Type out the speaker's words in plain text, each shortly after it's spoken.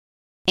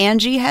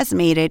Angie has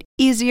made it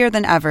easier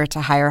than ever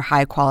to hire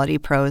high-quality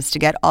pros to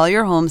get all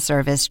your home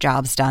service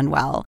jobs done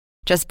well.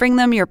 Just bring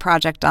them your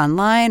project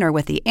online or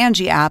with the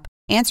Angie app,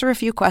 answer a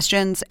few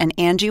questions, and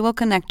Angie will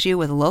connect you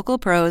with local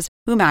pros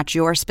who match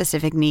your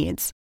specific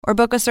needs. Or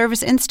book a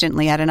service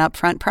instantly at an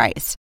upfront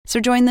price. So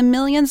join the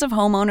millions of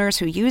homeowners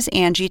who use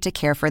Angie to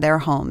care for their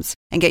homes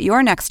and get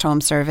your next home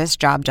service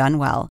job done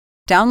well.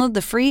 Download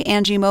the free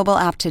Angie mobile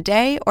app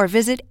today or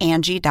visit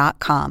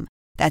Angie.com.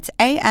 That's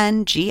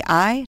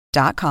ANGI.com.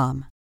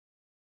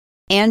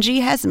 Angie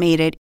has made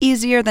it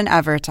easier than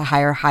ever to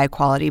hire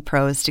high-quality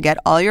pros to get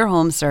all your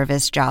home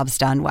service jobs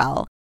done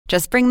well.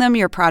 Just bring them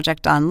your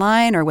project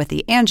online or with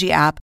the Angie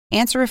app,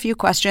 answer a few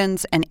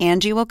questions, and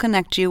Angie will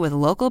connect you with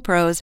local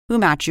pros who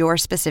match your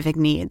specific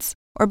needs.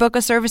 Or book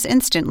a service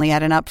instantly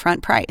at an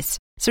upfront price.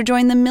 So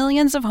join the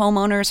millions of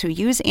homeowners who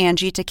use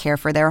Angie to care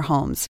for their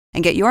homes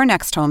and get your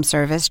next home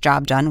service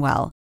job done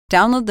well.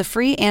 Download the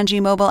free Angie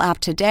mobile app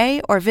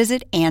today or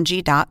visit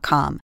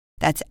Angie.com.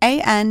 That's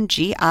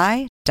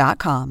ANGI.com.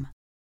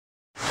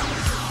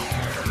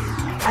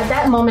 At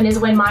that moment is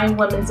when my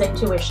woman's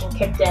intuition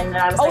kicked in. And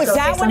I was like, is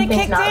that when it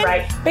kicked in?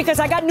 Right. Because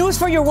I got news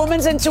for your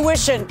woman's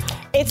intuition.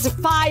 It's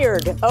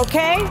fired,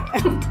 okay?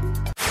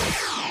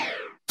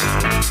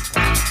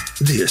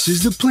 This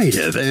is the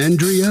plaintiff,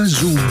 Andrea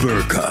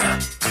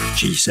Zuberka.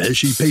 She says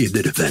she paid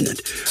the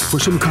defendant for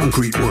some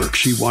concrete work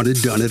she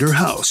wanted done at her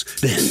house.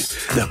 Then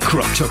the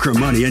crook took her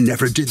money and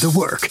never did the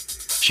work.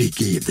 She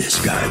gave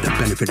this guy the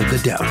benefit of the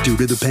doubt due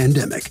to the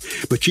pandemic,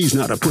 but she's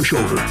not a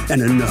pushover,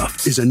 and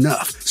enough is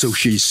enough, so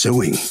she's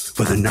suing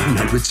for the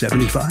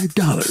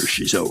 $975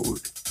 she's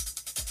owed.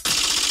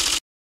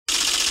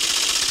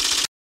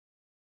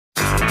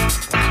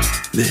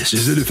 This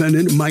is the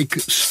defendant, Mike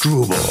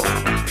Struble.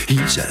 He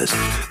says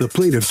the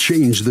plaintiff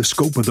changed the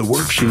scope of the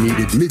work she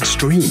needed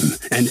midstream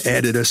and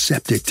added a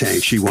septic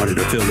tank she wanted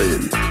to fill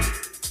in.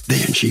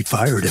 Then she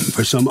fired him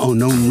for some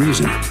unknown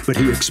reason, but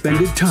he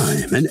expended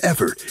time and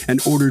effort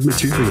and ordered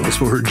materials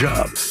for her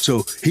job,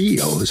 so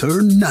he owes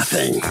her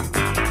nothing.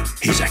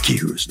 He's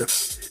accused of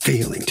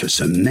failing to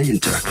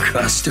cement a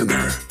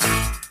customer.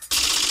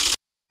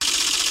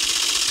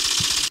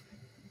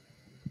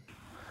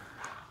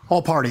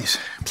 All parties,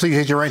 please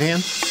raise your right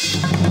hand.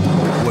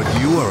 What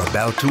you are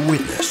about to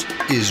witness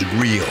is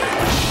real.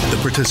 The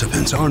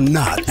participants are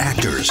not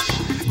actors.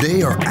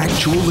 They are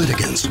actual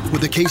litigants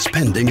with a case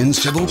pending in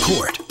civil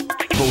court.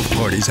 Both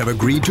parties have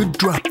agreed to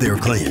drop their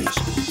claims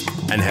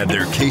and have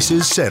their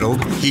cases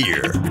settled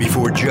here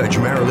before Judge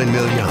Marilyn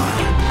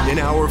Milian in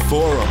our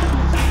forum,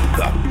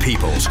 the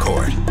People's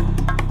Court.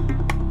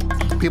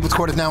 The People's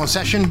Court is now in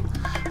session.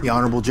 The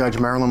Honorable Judge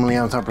Marilyn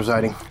Milian is now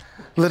presiding.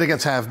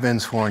 Litigants have been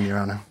sworn, Your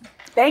Honor.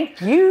 Thank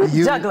you,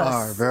 Douglas. You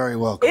are very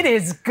welcome. It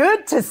is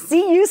good to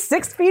see you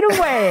 6 feet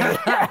away.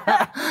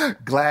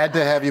 Glad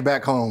to have you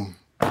back home.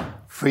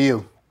 For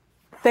you.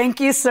 Thank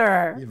you,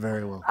 sir. You're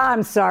very welcome.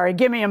 I'm sorry.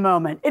 Give me a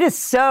moment. It is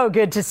so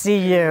good to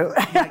see you.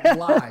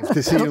 Live.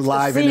 To see you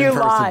live and in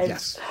person. Live.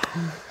 Yes.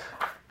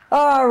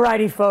 All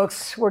righty,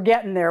 folks. We're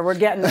getting there.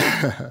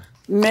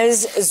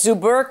 Ms.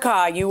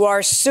 Zuberka, you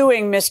are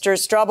suing Mr.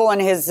 Struble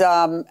and his,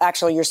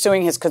 you're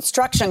suing his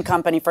construction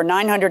company for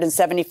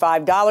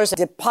 $975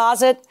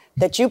 deposit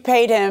that you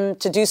paid him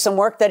to do some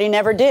work that he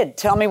never did.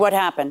 Tell me what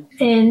happened.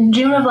 In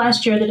June of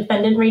last year, the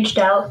defendant reached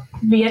out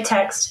via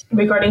text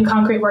regarding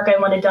concrete work I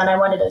wanted done. I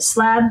wanted a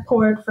slab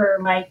poured for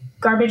my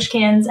garbage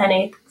cans and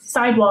a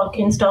sidewalk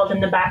installed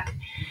in the back.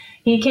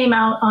 He came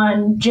out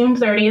on June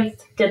 30th,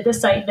 did the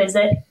site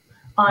visit.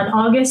 On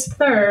August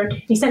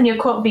 3rd, he sent me a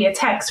quote via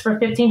text for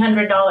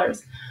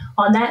 $1,500.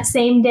 On that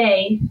same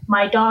day,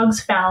 my dogs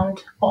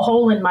found a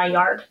hole in my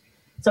yard.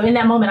 So in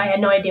that moment, I had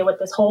no idea what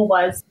this hole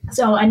was.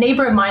 So a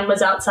neighbor of mine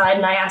was outside,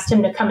 and I asked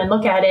him to come and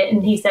look at it.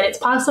 And he said, it's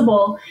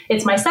possible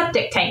it's my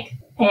septic tank.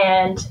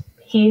 And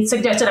he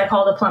suggested I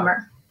call the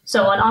plumber.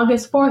 So on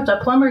August 4th,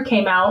 a plumber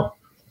came out,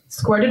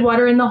 squirted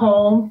water in the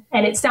hole,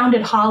 and it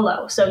sounded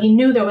hollow. So he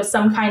knew there was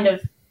some kind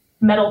of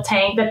metal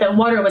tank that the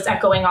water was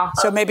echoing off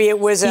of. So maybe it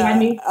was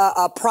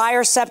a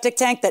prior septic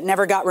tank that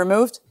never got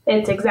removed?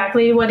 It's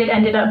exactly what it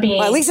ended up being.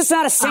 Well, at least it's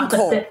not a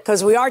sinkhole,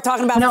 because we are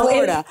talking about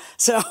Florida.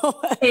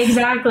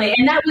 Exactly.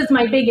 And that was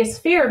my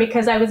biggest fear,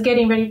 because I was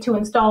getting ready to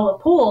install a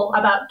pool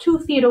about 2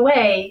 feet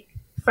away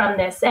from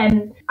this.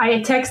 And I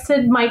had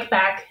texted Mike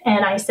back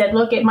and I said,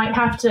 look,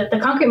 the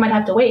concrete might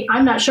have to wait.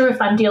 I'm not sure if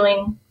I'm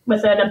dealing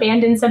with an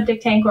abandoned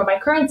septic tank or my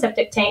current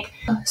septic tank.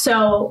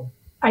 So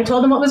I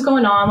told them what was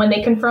going on. When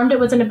they confirmed it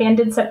was an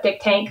abandoned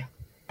septic tank,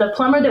 the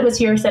plumber that was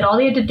here said all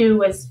they had to do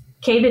was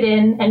cave it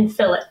in and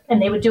fill it,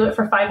 and they would do it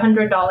for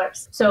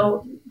 $500.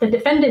 So the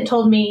defendant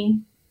told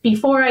me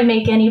before I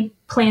make any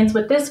plans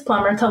with this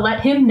plumber to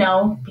let him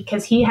know,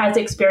 because he has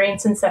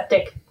experience in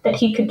septic, that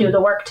he could do the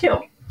work too.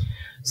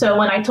 So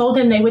when I told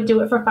him they would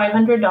do it for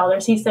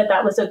 $500, he said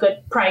that was a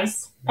good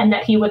price and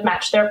that he would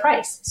match their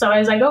price. So I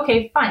was like,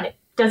 okay, fine. It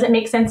doesn't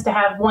make sense to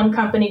have one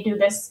company do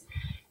this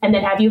and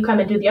then have you come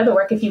and do the other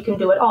work if you can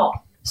do it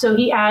all. So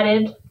he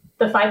added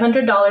the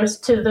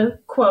 $500 to the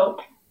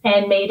quote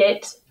and made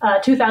it a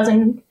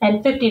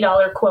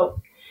 $2,050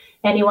 quote.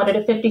 And he wanted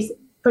a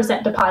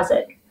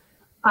deposit.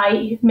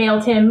 I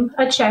mailed him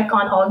a check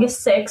on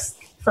August 6th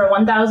for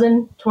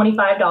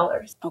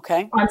 $1,025.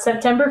 Okay. On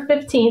September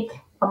 15th,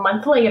 a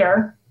month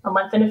later, a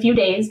month and a few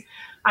days,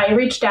 I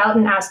reached out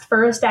and asked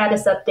for a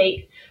status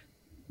update.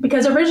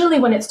 Because originally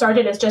when it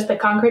started as just the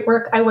concrete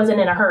work, I wasn't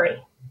in a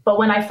hurry. But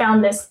when I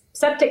found this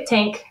septic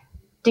tank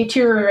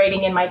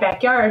deteriorating in my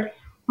backyard,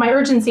 my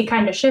urgency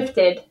kind of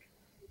shifted.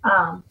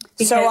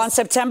 So on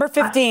September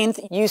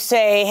 15th, you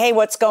say, hey,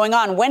 what's going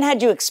on? When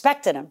had you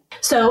expected him?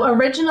 So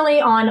originally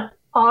on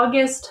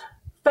August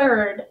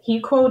 3rd,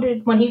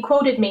 when he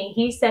quoted me,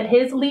 he said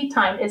his lead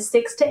time is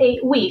 6 to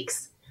 8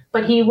 weeks,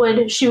 but he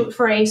would shoot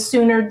for a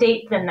sooner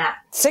date than that.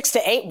 6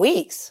 to 8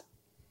 weeks.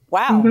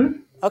 Wow.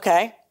 Mm-hmm.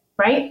 Okay.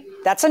 Right?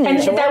 That's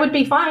unusual. And that would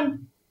be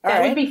fine.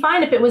 That would be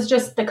fine if it was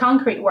just the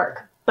concrete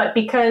work. But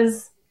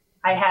because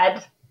I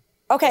had...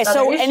 Okay,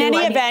 so in any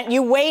event,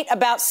 you wait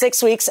about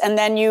 6 weeks and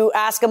then you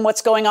ask him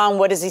what's going on.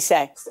 What does he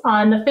say?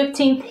 On the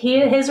 15th,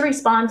 his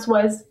response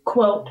was,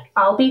 quote,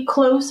 "I'll be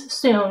close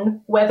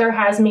soon. Weather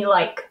has me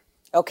like."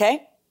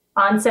 Okay.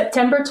 On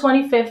September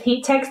 25th,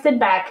 he texted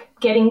back,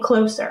 "Getting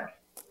closer."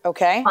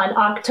 Okay. On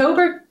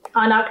October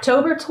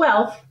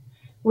 12th,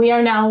 we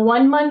are now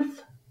 1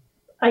 month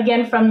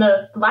again from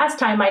the last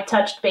time I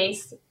touched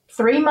base.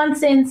 3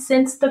 months in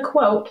since the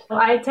quote,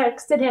 I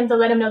texted him to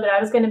let him know that I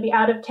was going to be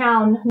out of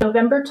town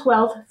November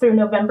 12th through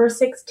November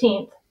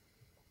 16th.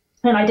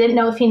 And I didn't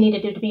know if he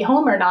needed to be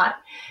home or not.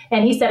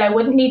 And he said I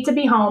wouldn't need to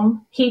be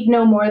home. He'd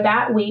know more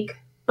that week,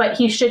 but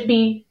he should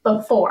be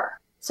before.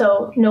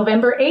 So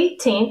November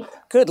 18th,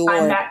 Good Lord.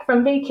 I'm back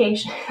from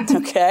vacation.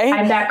 Okay.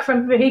 I'm back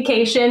from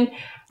vacation.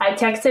 I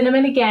texted him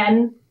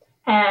again,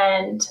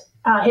 and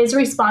his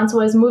response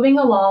was moving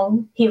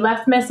along. He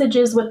left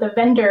messages with the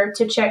vendor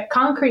to check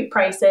concrete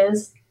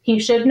prices. He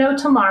should know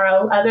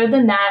tomorrow. Other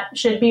than that,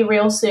 should be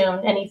real soon.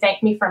 And he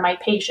thanked me for my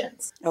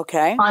patience.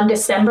 Okay. On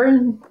December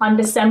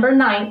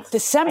 9th.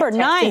 December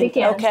 9th.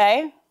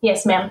 Okay.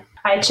 Yes, ma'am.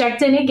 I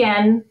checked in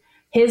again.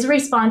 His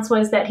response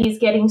was that he's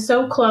getting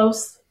so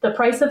close. The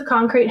price of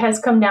concrete has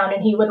come down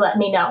and he would let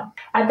me know.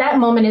 At that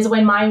moment is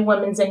when my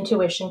woman's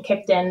intuition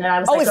kicked in. And I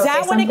was like, is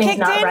that when it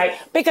kicked in? Right.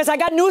 Because I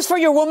got news for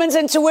your woman's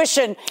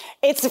intuition.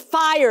 It's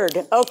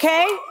fired,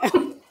 okay?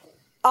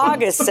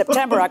 August,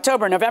 September,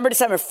 October, November,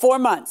 December, 4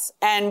 months.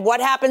 And what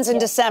happens in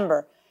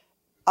December?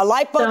 A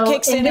light bulb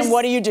kicks in and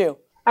what do?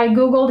 I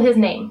Googled his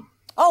name.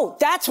 Oh,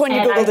 that's when you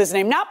Googled his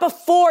name. Not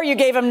before you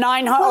gave him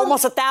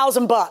almost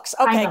 $1,000.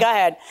 Okay, go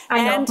ahead.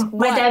 I know.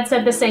 My dad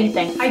said the same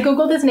thing. I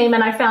Googled his name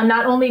and I found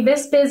not only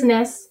this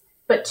business,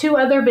 but 2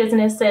 other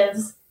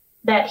businesses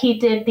that he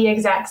did the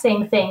exact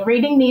same thing.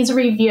 Reading these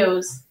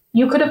reviews,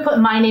 you could have put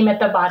my name at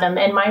the bottom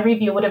and my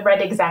review would have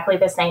read exactly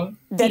the same.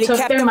 That he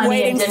kept them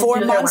waiting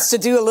 4 months to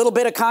do a little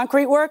bit of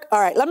concrete work?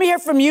 All right, let me hear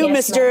from you,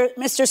 Yes,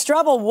 Mr.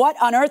 Strubble.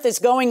 What on earth is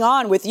going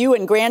on with you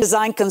and Grand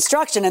Design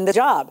Construction and the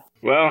job?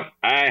 Well,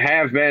 I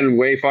have been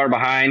way far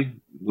behind,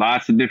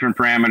 lots of different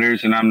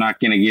parameters, and I'm not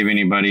going to give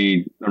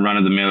anybody a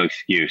run-of-the-mill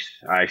excuse.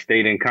 I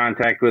stayed in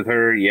contact with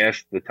her.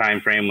 Yes, the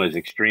time frame was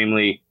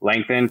extremely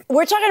lengthened.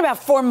 We're talking about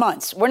 4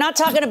 months. We're not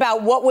talking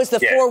about what was the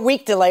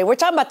 4-week delay. We're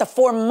talking about the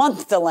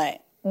 4-month delay.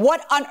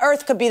 What on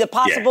earth could be the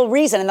possible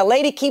reason? And the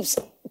lady keeps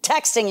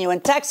texting you.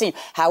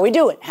 How we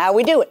do it.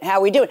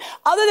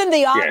 Other than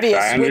the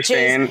obvious, which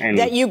is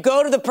that you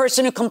go to the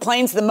person who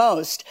complains the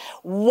most,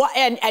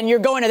 and you're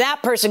going to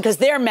that person because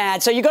they're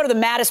mad. So you go to the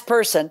maddest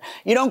person.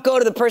 You don't go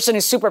to the person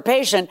who's super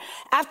patient.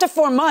 After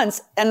 4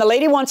 months, and the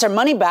lady wants her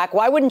money back,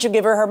 why wouldn't you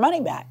give her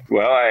money back?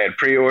 Well, I had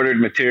pre-ordered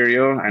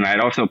material, and I'd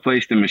also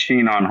placed the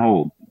machine on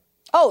hold.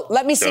 Oh,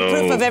 let me see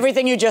proof of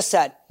everything you just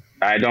said.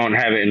 I don't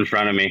have it in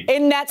front of me.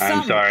 Isn't that something?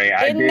 I'm sorry.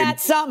 Isn't that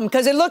something?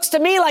 Because it looks to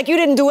me like you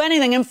didn't do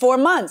anything in 4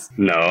 months.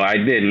 No, I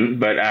didn't,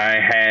 but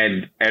I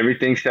had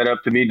everything set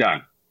up to be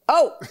done.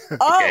 Oh.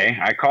 Okay.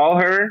 I call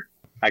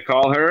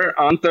her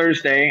on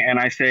Thursday and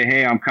I say,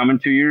 hey, I'm coming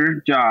to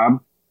your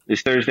job.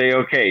 Is Thursday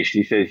okay?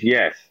 She says,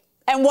 yes.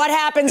 And what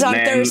happens on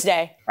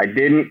Thursday? I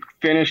didn't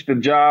finish the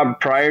job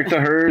prior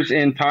to hers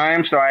in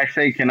time, so I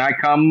say, can I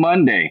come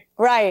Monday?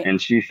 Right. And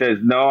she says,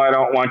 no, I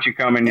don't want you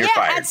coming. You're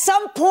fired. At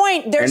some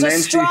point, there's a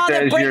straw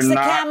that breaks the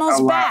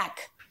camel's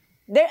back.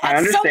 I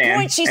understand. At some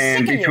point, she's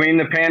sick of you. Between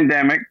the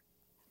pandemic,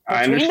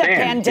 I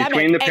understand.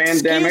 Between the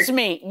pandemic. Excuse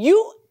me.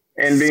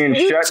 And being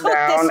shut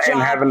down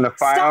and having the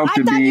file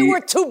I thought you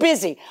were too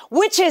busy.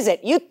 Which is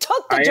it? You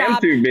took the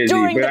job during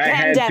the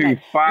pandemic.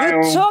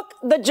 You took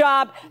the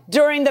job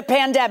during the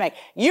pandemic.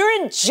 You're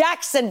in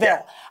Jacksonville.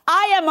 Yeah.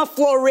 I am a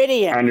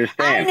Floridian. I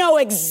understand. I know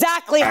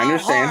exactly how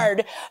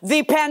hard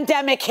the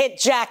pandemic hit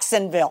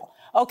Jacksonville.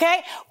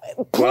 Okay?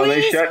 Please. Well,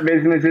 they shut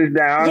businesses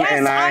down,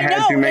 and I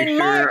had to make sure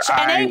March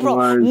and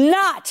April,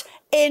 not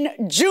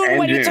in June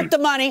when you took the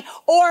money,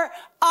 or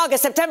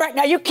August, September.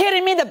 Now, you're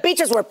kidding me? The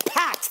beaches were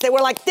packed. They were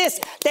like this.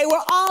 They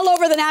were all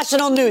over the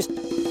national news.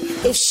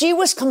 If she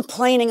was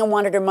complaining and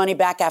wanted her money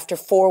back after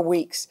 4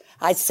 weeks,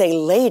 I'd say,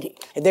 lady,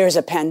 there's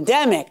a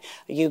pandemic.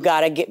 You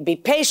got to be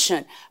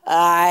patient.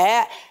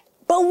 But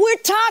we're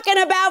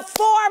talking about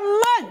 4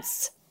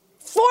 months.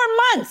 4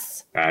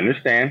 months. I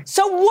understand.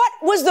 So what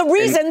was the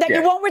reason that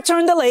you won't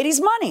return the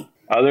lady's money?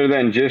 Other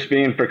than just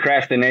being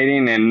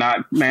procrastinating and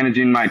not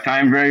managing my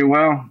time very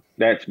well,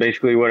 that's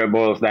basically what it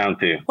boils down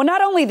to. Well,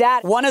 not only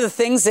that, one of the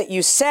things that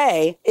you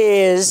say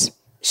is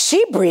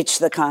she breached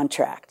the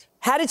contract.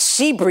 How did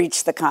she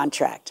breach the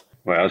contract?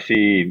 Well,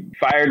 she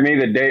fired me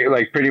the day,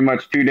 like pretty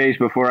much 2 days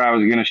before I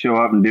was going to show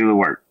up and do the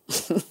work.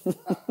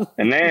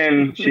 And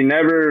then she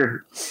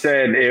never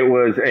said it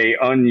was a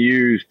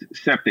unused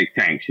septic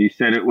tank. She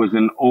said it was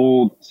an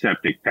old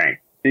septic tank.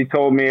 She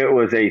told me it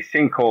was a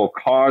sinkhole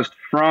caused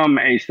from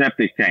a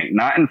septic tank,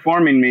 not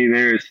informing me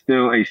there is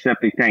still a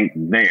septic tank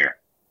there.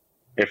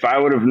 If I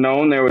would have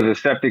known there was a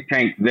septic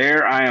tank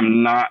there, I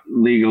am not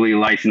legally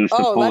licensed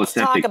to pull a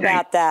septic tank. Let's talk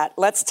about that.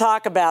 Let's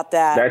talk about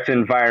that. That's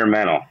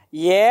environmental.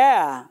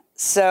 Yeah.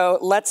 So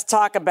let's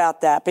talk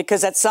about that,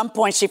 because at some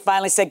point she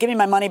finally said, give me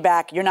my money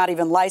back. You're not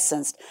even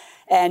licensed.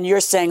 And you're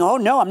saying, oh,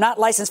 no, I'm not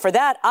licensed for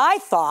that. I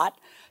thought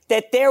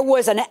that there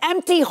was an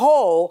empty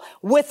hole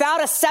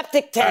without a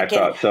septic tank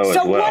in it.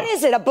 So what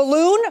is it, a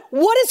balloon?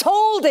 What is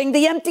holding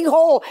the empty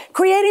hole,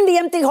 creating the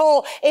empty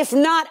hole, if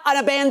not an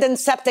abandoned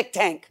septic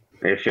tank?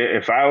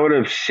 If I would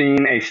have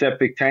seen a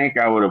septic tank,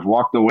 I would have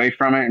walked away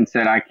from it and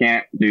said, I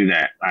can't do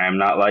that. I am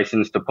not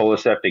licensed to pull a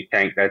septic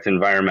tank. That's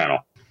environmental.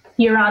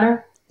 Your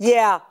Honor?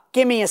 Yeah,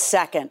 give me a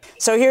second.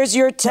 So here's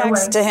your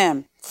text to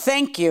him.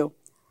 Thank you.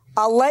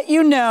 I'll let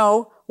you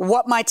know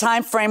what my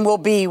time frame will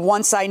be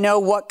once I know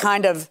what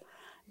kind of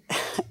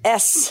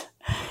SH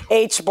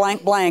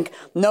blank blank,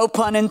 no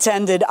pun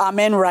intended, I'm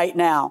in right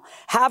now.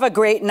 Have a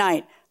great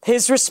night.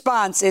 His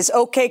response is,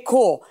 okay,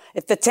 cool.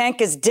 If the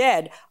tank is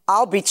dead,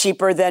 I'll be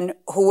cheaper than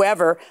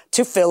whoever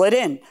to fill it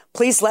in.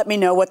 Please let me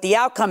know what the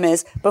outcome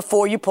is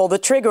before you pull the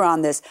trigger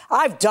on this.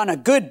 I've done a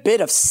good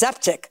bit of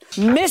septic.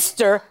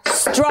 Mr.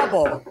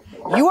 Strubble,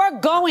 you are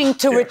going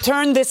to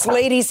return this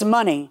lady's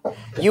money.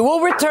 You will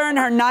return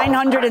her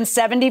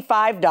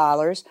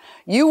 $975.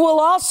 You will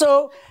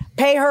also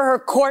pay her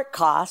court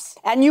costs,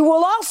 and you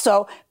will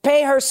also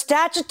pay her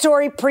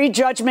statutory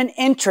prejudgment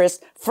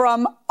interest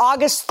from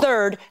August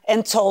 3rd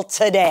until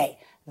today.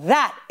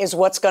 That is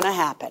what's going to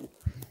happen.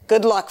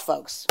 Good luck,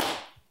 folks.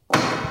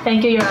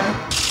 Thank you, Your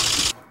Honor.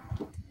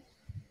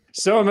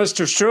 So,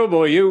 Mr.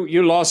 Struble,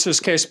 you lost this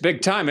case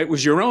big time. It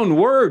was your own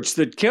words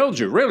that killed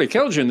you, really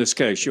killed you in this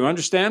case. You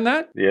understand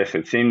that? Yes,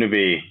 it seemed to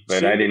be,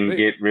 but I didn't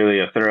get really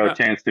a thorough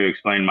chance to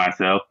explain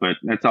myself, but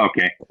that's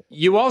okay.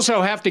 You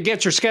also have to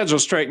get your schedule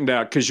straightened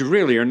out because you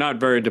really are not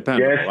very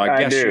dependable. Yes, I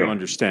guess do. you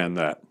understand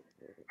that.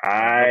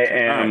 I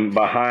am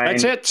behind.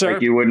 That's it, sir.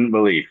 Like you wouldn't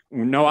believe.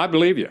 No, I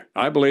believe you.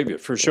 I believe you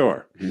for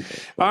sure.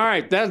 All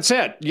right, that's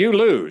it. You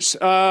lose.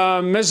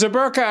 Ms.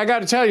 Zuberka, I got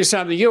to tell you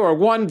something. You are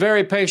one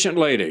very patient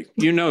lady.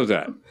 You know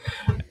that.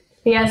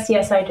 Yes,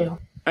 I do.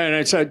 And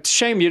it's a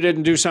shame you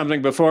didn't do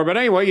something before. But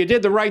anyway, you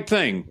did the right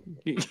thing.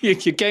 You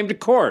came to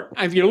court.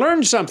 Have you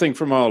learned something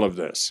from all of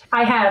this?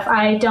 I have.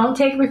 I don't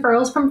take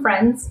referrals from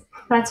friends.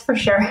 That's for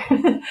sure.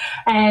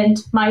 And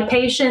my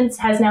patience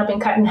has now been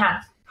cut in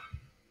half.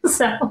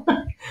 So,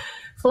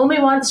 fool me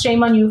once,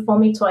 shame on you. Fool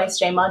me twice,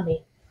 shame on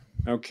me.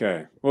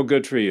 Okay. Well,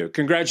 good for you.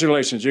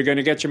 Congratulations. You're going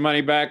to get your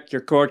money back, your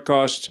court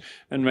costs,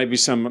 and maybe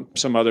some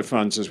other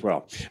funds as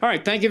well. All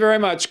right. Thank you very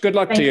much. Good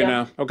luck to you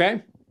now.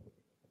 Okay?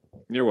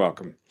 You're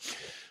welcome.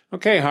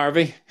 Okay,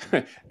 Harvey.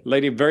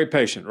 Lady, very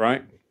patient,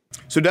 right?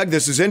 So, Doug,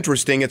 this is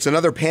interesting. It's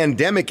another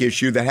pandemic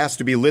issue that has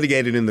to be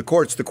litigated in the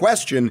courts. The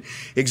question,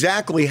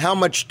 exactly how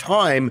much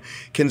time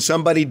can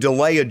somebody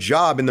delay a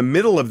job in the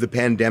middle of the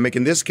pandemic?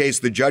 In this case,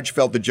 the judge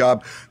felt the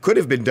job could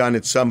have been done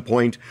at some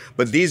point,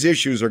 but these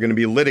issues are going to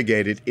be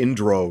litigated in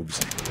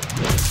droves.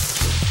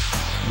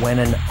 When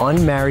an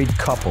unmarried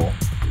couple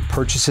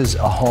purchases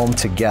a home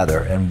together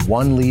and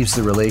one leaves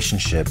the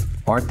relationship,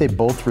 aren't they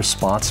both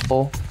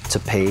responsible to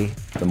pay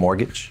the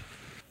mortgage?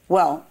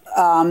 Well,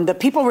 the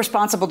people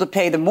responsible to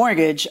pay the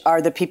mortgage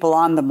are the people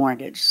on the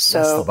mortgage. So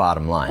that's the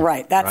bottom line.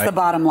 Right. That's the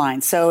bottom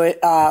line. So, in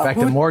fact,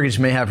 the mortgage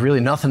may have really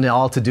nothing at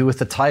all to do with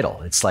the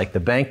title. It's like the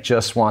bank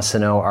just wants to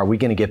know, are we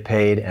going to get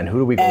paid and who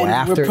do we go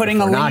after? We're putting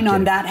a lien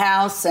on that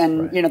house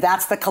and,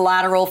 that's the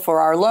collateral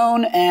for our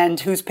loan, and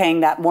who's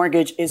paying that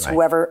mortgage is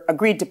whoever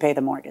agreed to pay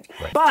the mortgage.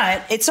 Right.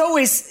 But it's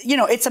always,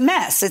 it's a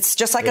mess. It's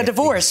just like a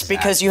divorce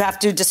because you have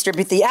to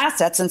distribute the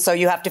assets. And so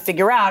you have to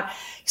figure out,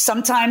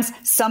 sometimes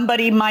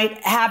somebody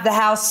might have the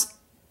house,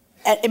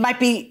 it might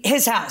be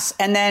his house,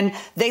 and then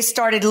they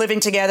started living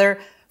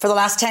together for the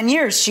last 10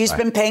 years. She's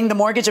been paying the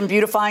mortgage and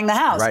beautifying the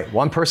house. Right.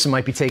 One person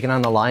might be taking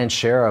on the lion's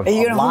share of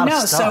a lot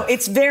of stuff. So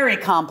it's very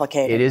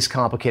complicated. It is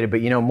complicated, but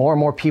more and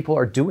more people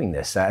are doing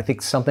this. I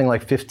think something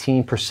like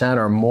 15%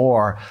 or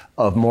more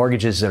of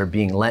mortgages that are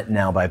being lent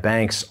now by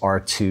banks are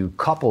to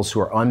couples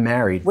who are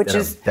unmarried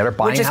that are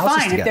buying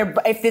houses together.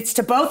 If it's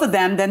to both of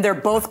them, then they're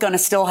both going to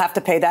still have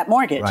to pay that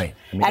mortgage. Right.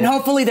 And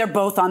hopefully they're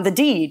both on the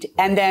deed.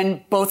 And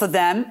then both of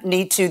them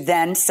need to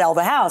then sell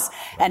the house.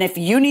 And if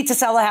you need to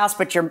sell the house,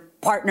 but your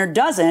partner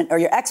doesn't, or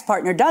your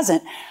ex-partner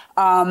doesn't,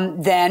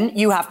 then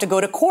you have to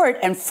go to court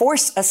and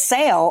force a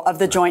sale of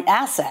the joint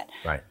asset.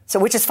 Right. So,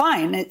 which is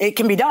fine. It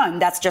can be done.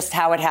 That's just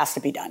how it has to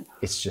be done.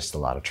 It's just a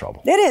lot of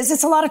trouble. It is.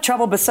 It's a lot of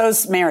trouble, but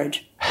so's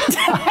marriage.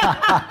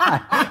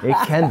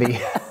 It can be.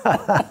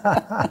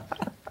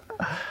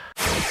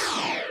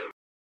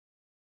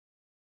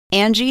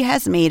 Angie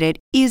has made it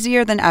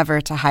easier than ever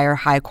to hire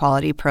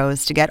high-quality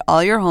pros to get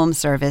all your home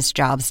service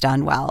jobs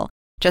done well.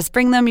 Just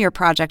bring them your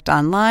project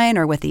online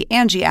or with the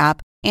Angie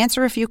app,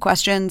 answer a few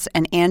questions,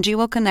 and Angie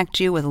will connect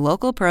you with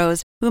local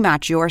pros who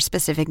match your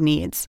specific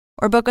needs.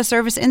 Or book a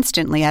service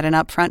instantly at an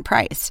upfront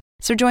price.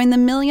 So join the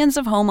millions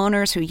of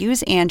homeowners who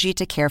use Angie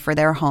to care for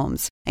their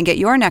homes and get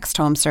your next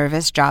home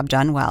service job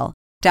done well.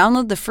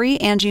 Download the free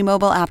Angie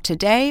mobile app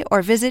today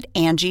or visit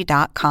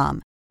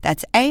Angie.com.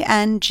 That's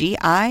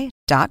ANGI.com.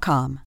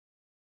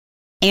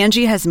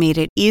 Angie has made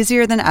it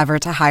easier than ever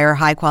to hire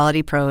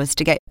high-quality pros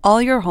to get all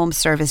your home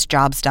service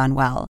jobs done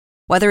well.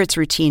 Whether it's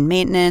routine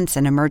maintenance,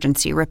 an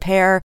emergency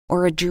repair,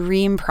 or a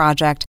dream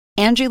project,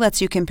 Angie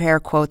lets you compare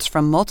quotes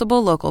from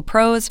multiple local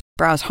pros,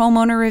 browse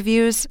homeowner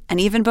reviews, and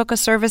even book a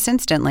service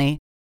instantly.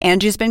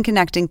 Angie's been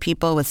connecting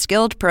people with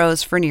skilled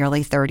pros for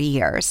nearly 30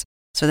 years.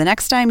 So the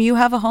next time you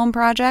have a home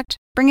project,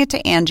 bring it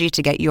to Angie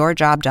to get your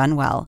job done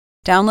well.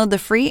 Download the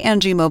free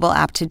Angie mobile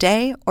app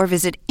today or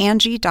visit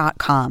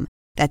Angie.com.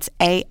 That's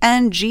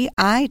ANGI.com.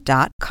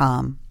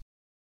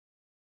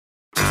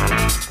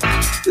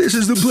 This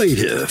is the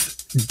plaintiff,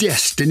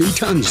 Destiny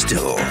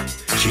Tunstall.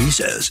 She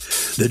says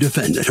the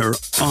defendant, her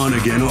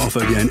on-again,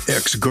 off-again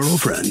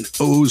ex-girlfriend,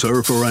 owes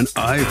her for an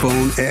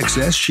iPhone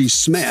XS she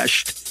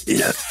smashed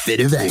in a fit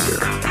of anger.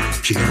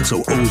 She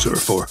also owes her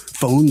for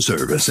phone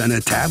service and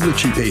a tablet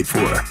she paid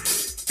for.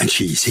 And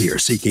she's here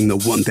seeking the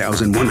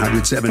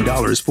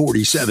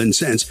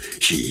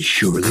 $1,107.47 she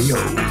surely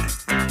owed.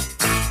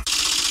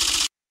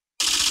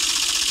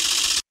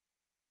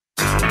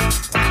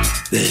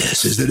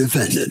 This is the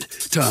defendant,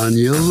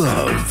 Tanya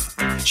Love.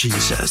 She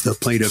says the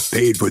plaintiff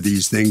paid for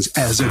these things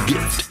as a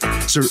gift,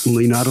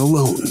 certainly not a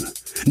loan.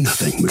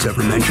 Nothing was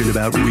ever mentioned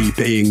about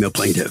repaying the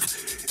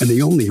plaintiff. And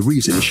the only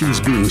reason she's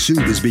being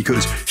sued is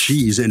because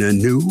she's in a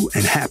new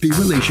and happy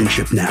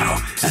relationship now,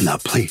 and the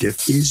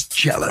plaintiff is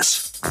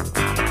jealous.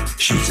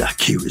 She's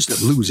accused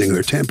of losing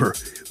her temper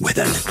with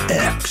an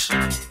ex.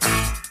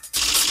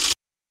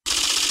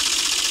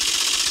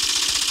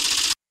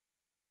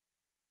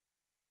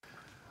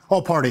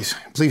 All parties,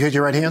 please hit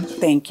your right hands.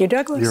 Thank you,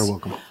 Douglas. You're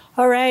welcome.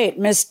 All right,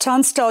 Ms.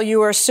 Tunstall, you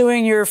are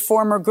suing your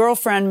former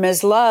girlfriend,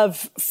 Ms.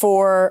 Love,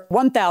 for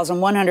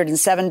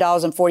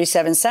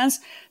 $1,107.47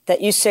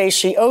 that you say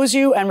she owes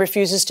you and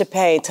refuses to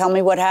pay. Tell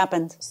me what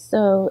happened.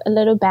 So, a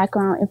little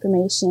background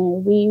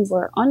information. We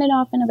were on and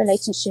off in a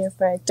relationship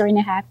for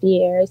 3.5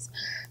 years.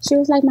 She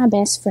was like my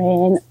best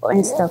friend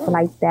and stuff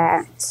like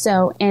that.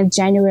 So, in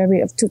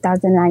January of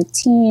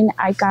 2019,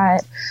 I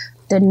got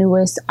the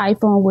newest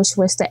iPhone, which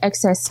was the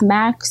XS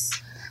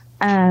Max.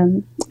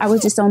 I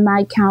was just on my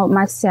account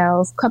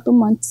myself. A couple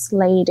months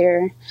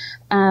later,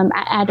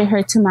 I added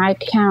her to my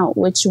account,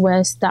 which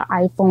was the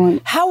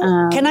iPhone.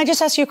 Can I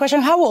just ask you a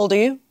question? How old are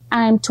you?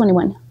 I'm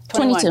 21.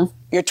 22.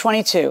 You're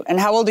 22. And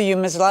how old are you,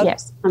 Ms. Love?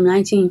 Yes, I'm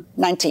 19.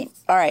 19.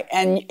 All right.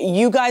 And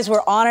you guys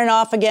were on and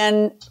off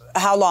again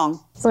how long?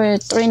 For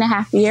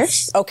 3.5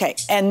 years. Okay.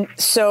 And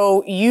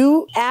so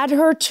you add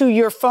her to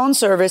your phone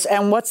service,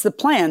 and what's the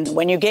plan?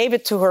 When you gave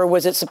it to her,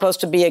 was it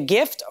supposed to be a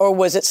gift, or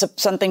was it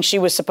something she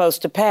was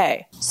supposed to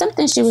pay?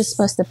 Something she was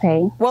supposed to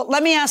pay. Well,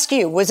 let me ask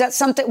you, was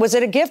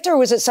it a gift, or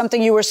was it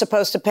something you were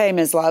supposed to pay,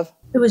 Ms. Love?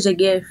 It was a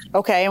gift.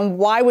 Okay. And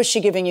why was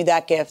she giving you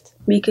that gift?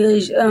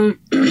 Because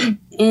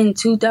in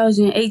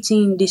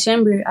 2018,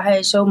 December, I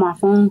had sold my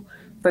phone.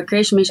 For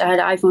Christmas, I had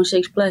an iPhone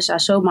 6 Plus. I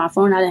sold my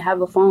phone. I didn't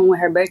have a phone when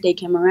her birthday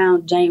came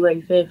around,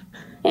 January 5th.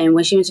 And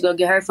when she went to go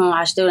get her phone,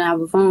 I still didn't have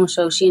a phone.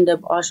 So she ended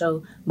up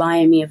also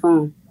buying me a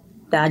phone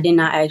that I did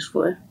not ask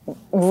for.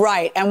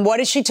 Right. And what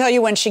did she tell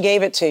you when she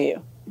gave it to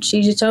you?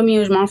 She just told me it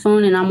was my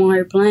phone and I'm on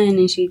her plan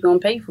and she's going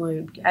to pay for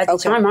it. At the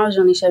time, I was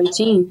only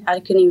 17. I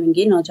couldn't even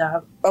get no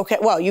job. Okay.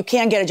 Well, you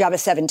can get a job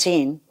at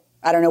 17.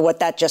 I don't know what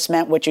that just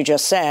meant, what you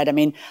just said. I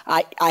mean,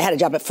 I had a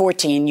job at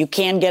 14. You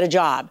can get a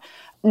job.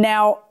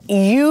 Now,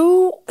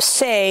 you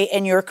say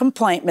in your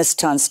complaint, Ms.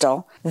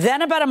 Tunstall,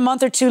 then about a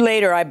month or two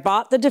later, I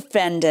bought the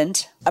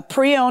defendant a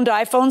pre-owned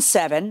iPhone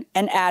 7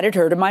 and added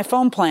her to my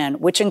phone plan,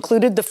 which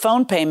included the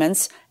phone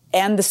payments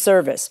and the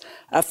service.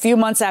 A few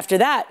months after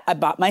that, I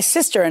bought my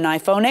sister an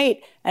iPhone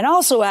 8 and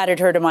also added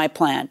her to my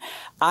plan.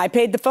 I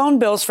paid the phone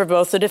bills for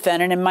both the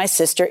defendant and my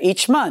sister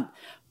each month.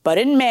 But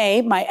in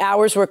May, my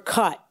hours were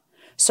cut,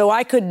 so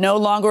I could no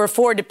longer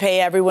afford to pay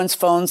everyone's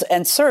phones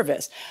and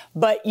service.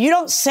 But you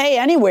don't say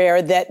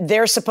anywhere that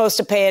they're supposed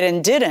to pay it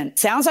and didn't.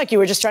 Sounds like you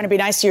were just trying to be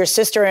nice to your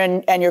sister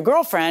and your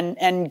girlfriend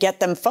and get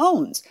them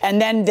phones. And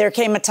then there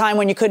came a time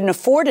when you couldn't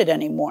afford it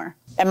anymore.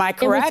 Am I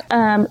correct?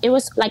 It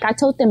was like I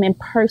told them in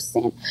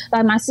person.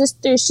 Like my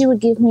sister, she would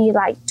give me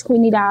like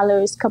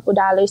 $20, couple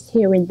dollars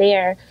here and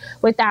there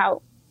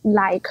without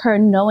like her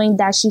knowing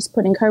that she's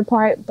putting her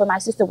part. But my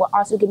sister would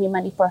also give me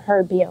money for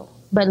her bill.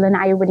 but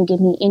Lanaya wouldn't give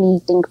me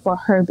anything for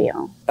her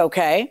bill.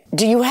 Okay.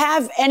 Do you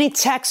have any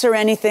texts or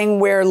anything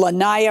where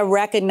Lanaya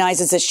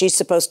recognizes that she's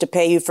supposed to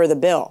pay you for the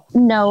bill?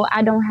 No,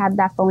 I don't have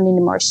that phone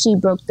anymore. She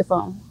broke the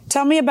phone.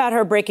 Tell me about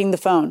her breaking the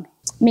phone.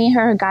 Me and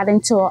her got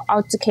into an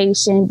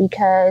altercation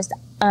because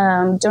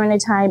during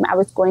the time I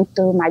was going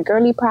through my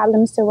girly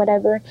problems or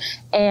whatever,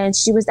 and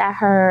she was at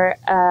her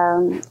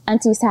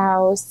auntie's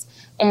house,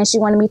 and she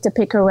wanted me to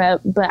pick her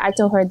up, but I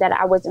told her that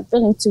I wasn't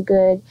feeling too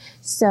good.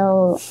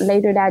 So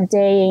later that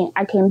day,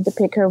 I came to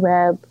pick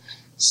her up.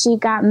 She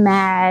got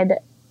mad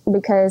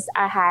because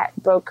I had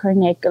broke her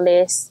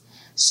necklace.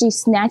 She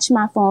snatched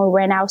my phone,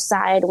 ran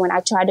outside. When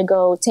I tried to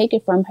go take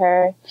it from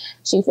her,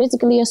 she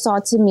physically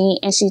assaulted me,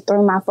 and she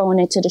threw my phone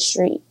into the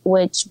street,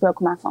 which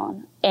broke my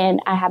phone. And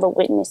I have a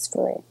witness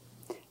for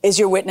it. Is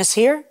your witness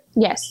here?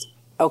 Yes.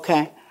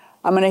 Okay.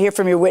 I'm going to hear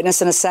from your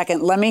witness in a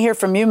second. Let me hear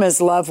from you, Ms.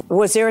 Love.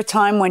 Was there a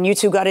time when you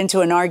two got into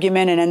an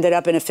argument and ended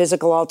up in a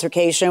physical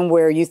altercation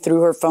where you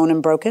threw her phone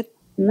and broke it?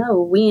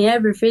 No, we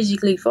never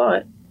physically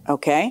fought.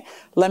 Okay.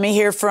 Let me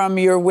hear from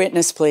your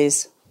witness,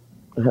 please.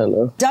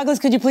 Hello. Douglas,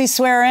 could you please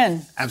swear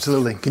in?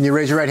 Absolutely. Can you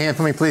raise your right hand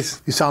for me,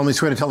 please? You solemnly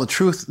swear to tell the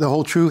truth, the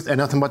whole truth, and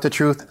nothing but the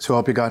truth, so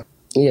help you God?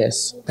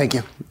 Yes. Thank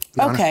you.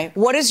 Okay.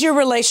 What is your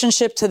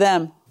relationship to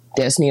them?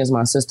 Destiny is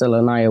my sister.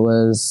 Lanaya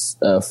was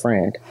a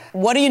friend.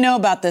 What do you know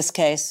about this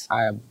case?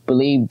 I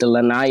believe the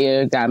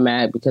Lanaya got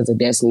mad because the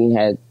Destiny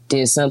had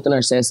did something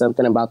or said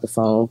something about the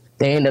phone.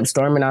 They ended up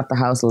storming out the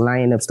house.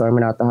 Lanaya ended up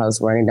storming out the house,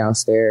 running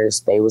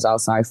downstairs. They was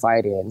outside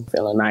fighting. And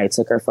Lanaya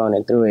took her phone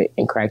and threw it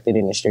and cracked it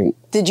in the street.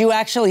 Did you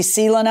actually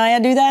see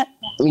Lanaya do that?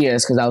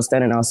 Yes, because I was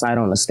standing outside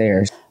on the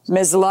stairs.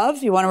 Ms.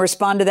 Love, you want to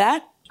respond to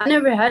that? I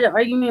never had an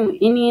argument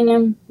with any of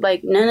them.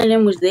 Like, none of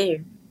them was there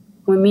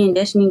when me and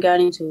Destiny got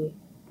into it.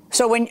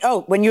 So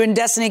when you and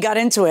Destiny got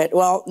into it,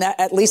 well,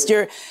 at least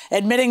you're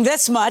admitting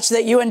this much,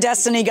 that you and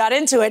Destiny got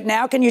into it.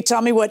 Now, can you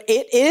tell me what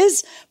it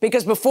is?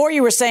 Because before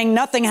you were saying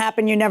nothing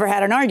happened, you never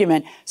had an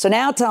argument. So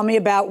now tell me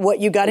about what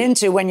you got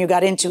into when you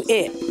got into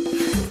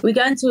it. We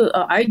got into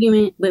an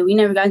argument, but we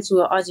never got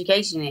into an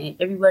altercation, and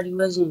everybody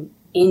wasn't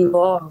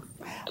involved.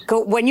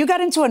 When you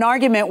got into an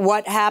argument,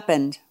 what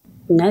happened?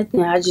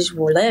 Nothing. I just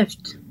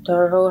left to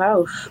her whole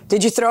house.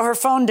 Did you throw her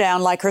phone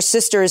down like her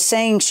sister is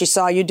saying she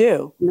saw you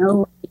do?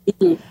 No, I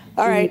didn't.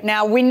 All right.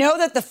 Now, we know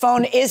that the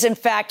phone is, in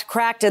fact,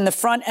 cracked in the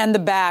front and the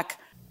back,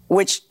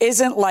 which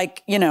isn't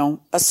like,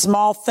 a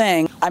small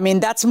thing. I mean,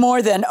 that's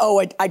more than,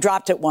 I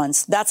dropped it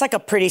once. That's like a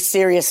pretty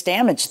serious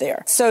damage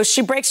there. So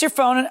she breaks your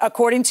phone,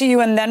 according to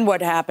you, and then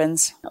what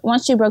happens?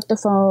 Once she broke the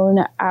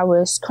phone, I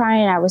was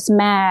crying. I was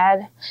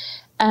mad.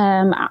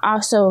 I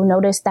also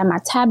noticed that my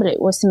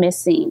tablet was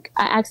missing.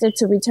 I asked her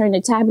to return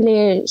the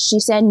tablet. She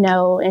said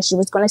no, and she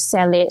was going to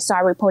sell it, so I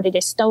reported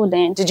it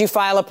stolen. Did you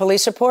file a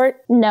police report?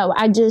 No,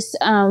 I just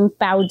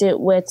filed it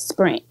with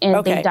Sprint,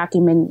 and they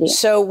documented it.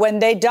 So when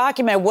they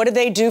document, what do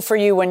they do for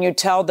you when you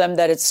tell them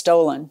that it's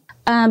stolen?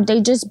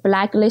 They just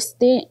blacklist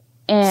it,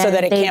 and so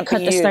that they cut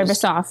the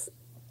service off.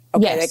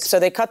 Okay, yes. So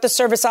they cut the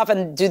service off,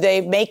 and do they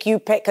make you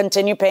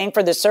continue paying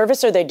for the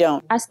service, or they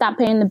don't? I stopped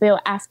paying the bill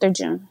after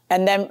June.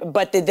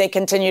 But did they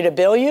continue to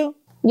bill you?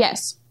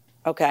 Yes.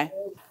 Okay.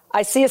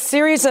 I see a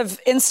series of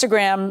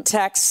Instagram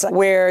texts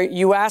where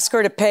you ask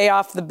her to pay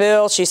off the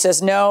bill. She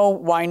says, no,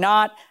 why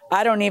not?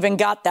 I don't even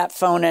got that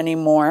phone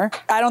anymore.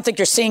 I don't think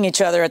you're seeing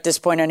each other at this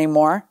point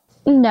anymore.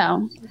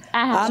 No.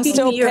 I'm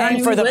still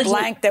paying for the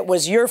blank that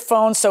was your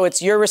phone, so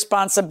it's your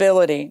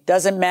responsibility.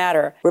 Doesn't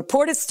matter.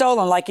 Report it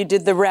stolen like you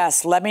did the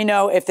rest. Let me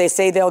know if they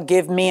say they'll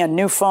give me a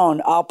new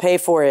phone. I'll pay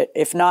for it.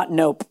 If not,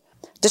 nope.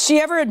 Does she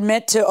ever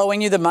admit to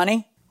owing you the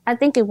money? I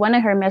think in one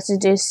of her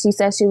messages, she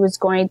said she was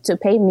going to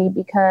pay me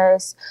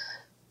because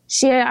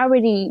she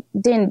already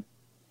didn't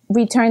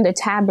return the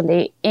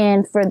tablet,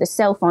 and for the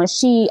cell phone,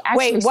 she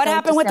actually Wait, what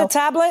happened with the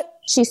tablet?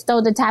 She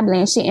stole the tablet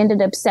and she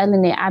ended up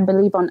selling it, I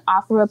believe, on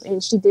OfferUp,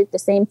 and she did the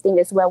same thing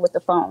as well with the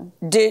phone.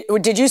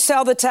 Did you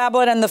sell the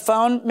tablet and the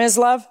phone, Ms.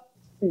 Love?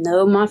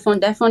 No,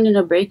 that phone ended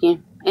up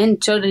breaking,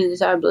 and so did the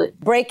tablet.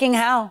 Breaking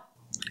how?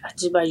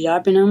 Just by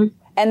dropping them.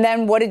 And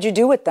then what did you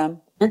do with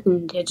them?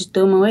 Nothing. I just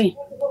threw them away.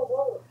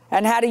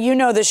 And how do you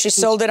know that she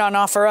sold it on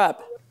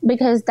OfferUp?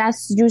 Because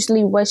that's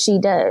usually what she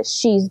does.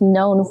 She's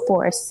known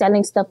for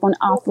selling stuff on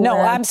OfferUp. No,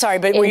 I'm sorry,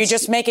 but were you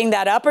just making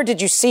that up, or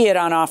did you see it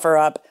on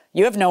OfferUp?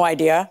 You have no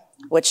idea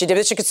what she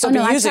did. She could still be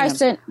using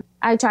them.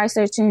 I tried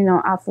searching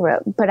on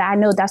OfferUp, but I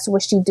know that's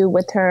what she do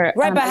with her.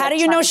 Right, but how do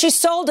you know she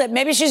sold it?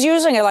 Maybe she's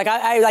using it.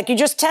 Like you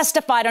just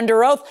testified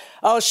under oath.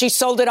 Oh, she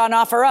sold it on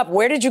OfferUp.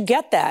 Where did you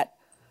get that?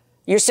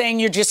 You're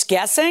saying you're just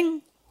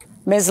guessing?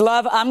 Ms.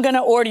 Love, I'm going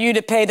to order you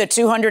to pay the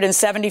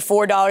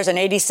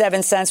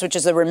 $274.87, which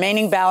is the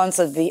remaining balance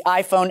of the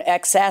iPhone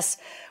XS,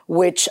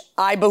 which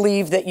I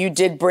believe that you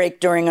did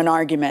break during an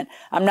argument.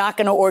 I'm not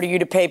going to order you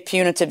to pay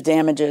punitive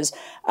damages.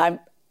 I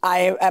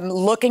am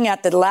looking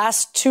at the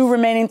last two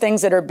remaining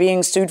things that are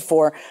being sued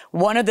for.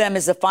 One of them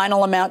is the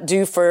final amount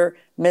due for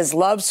Ms.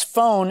 Love's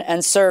phone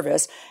and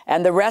service,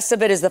 and the rest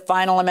of it is the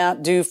final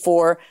amount due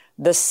for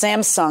the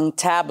Samsung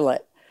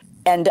tablet.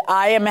 And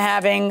I am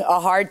having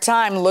a hard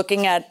time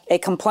looking at a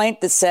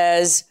complaint that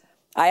says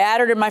I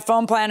added her to my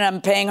phone plan and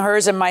I'm paying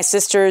hers and my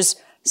sister's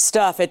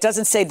stuff. It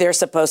doesn't say they're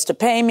supposed to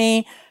pay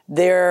me.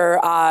 They're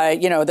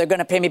going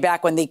to pay me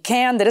back when they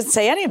can. That doesn't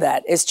say any of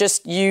that. It's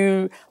just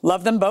you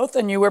love them both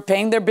and you were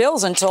paying their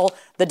bills until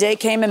the day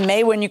came in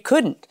May when you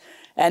couldn't.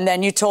 And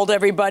then you told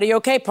everybody,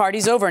 okay,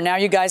 party's over. Now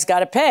you guys got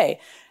to pay.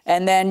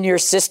 And then your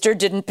sister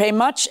didn't pay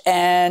much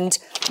and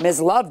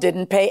Ms. Love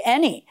didn't pay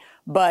any.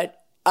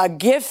 But a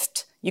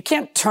gift, you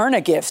can't turn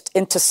a gift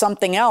into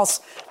something else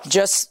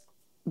just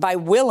by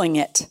willing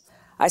it.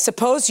 I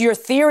suppose your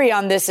theory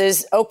on this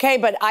is, okay,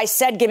 but I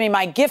said give me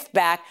my gift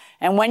back,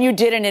 and when you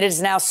didn't, it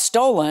is now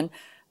stolen.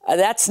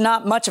 That's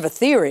not much of a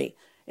theory.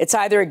 It's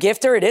either a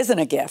gift or it isn't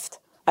a gift.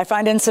 I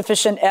find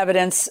insufficient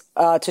evidence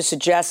to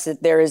suggest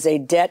that there is a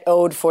debt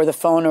owed for the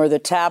phone or the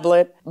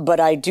tablet,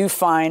 but I do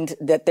find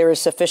that there is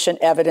sufficient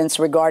evidence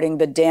regarding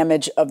the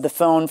damage of the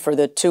phone for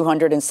the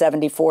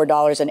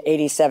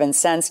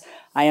 $274.87.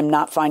 I am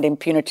not finding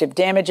punitive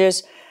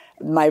damages.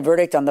 My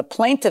verdict on the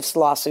plaintiff's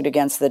lawsuit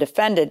against the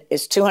defendant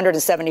is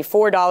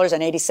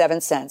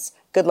 $274.87.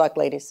 Good luck,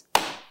 ladies.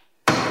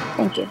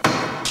 Thank you.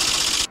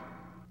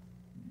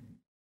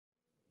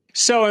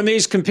 So in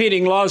these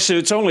competing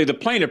lawsuits, only the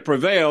plaintiff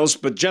prevails,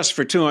 but just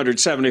for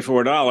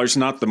 $274,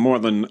 not the more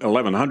than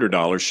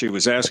 $1,100 she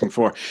was asking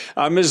for.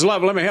 Ms.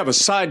 Love, let me have a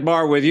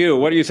sidebar with you.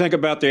 What do you think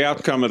about the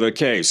outcome of the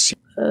case?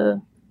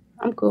 I'm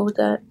cool with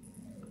that,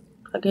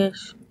 I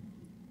guess.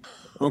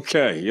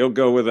 Okay, you'll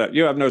go with that.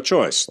 You have no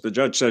choice. The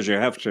judge says you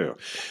have to.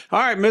 All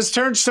right, Ms.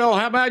 Turnstile,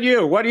 how about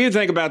you? What do you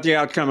think about the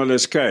outcome of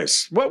this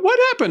case? What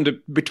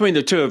happened between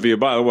the two of you,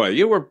 by the way?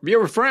 You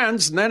were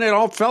friends, and then it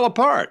all fell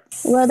apart.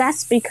 Well,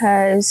 that's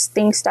because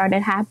things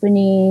started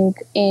happening,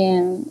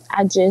 and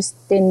I was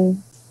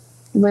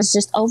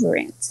just over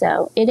it.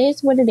 So it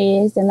is what it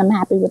is, and I'm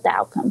happy with the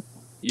outcome.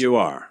 You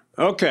are.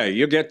 Okay,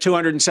 you get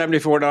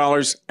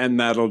 $274, and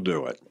that'll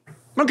do it.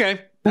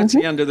 Okay, that's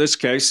the end of this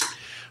case.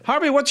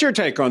 Harvey, what's your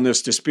take on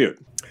this dispute?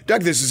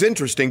 Doug, this is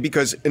interesting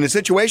because in a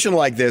situation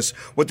like this,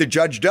 what the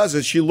judge does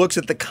is she looks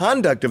at the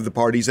conduct of the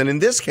parties. And in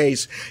this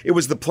case, it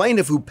was the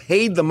plaintiff who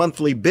paid the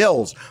monthly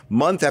bills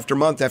month after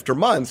month after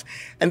month.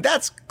 And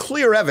that's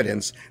clear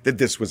evidence that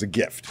this was a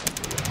gift.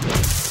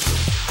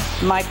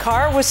 My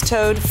car was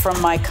towed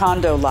from my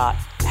condo lot.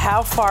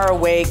 How far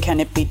away can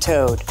it be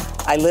towed?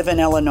 I live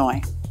in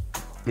Illinois.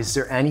 Is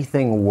there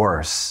anything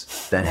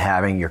worse than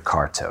having your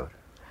car towed?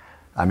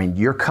 I mean,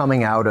 you're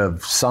coming out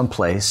of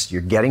someplace,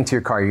 you're getting to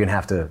your car, you're going to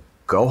have to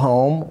go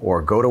home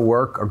or go to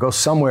work or go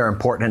somewhere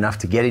important enough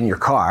to get in your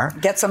car.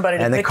 Get somebody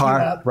to pick you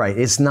up. Right,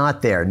 it's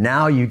not there.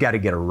 Now you got to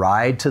get a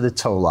ride to the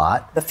tow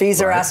lot. The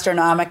fees are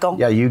astronomical.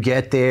 Yeah, you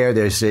get there,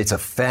 it's a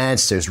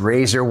fence, there's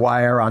razor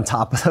wire on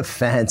top of the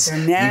fence. They're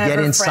You never get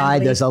inside,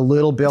 friendly. there's a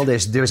little building,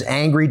 there's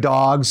angry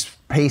dogs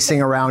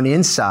pacing around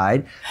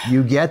inside.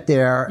 You get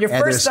there. Your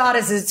first thought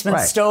is it's been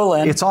right,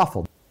 stolen. It's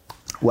awful.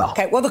 Well,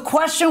 okay. Well, the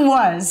question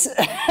was.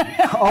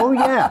 Oh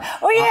yeah.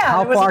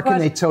 How far can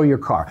they tow your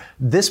car?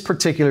 This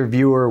particular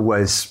viewer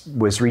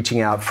was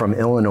reaching out from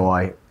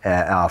Illinois,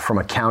 from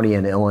a county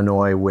in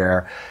Illinois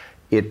where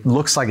it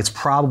looks like it's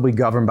probably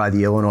governed by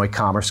the Illinois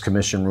Commerce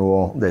Commission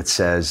rule that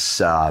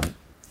says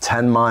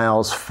 10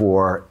 miles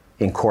for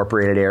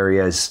incorporated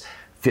areas,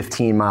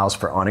 15 miles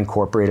for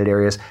unincorporated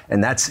areas,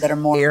 and that's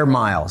air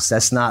miles.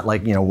 That's not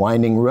like,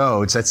 winding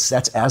roads.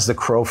 That's as the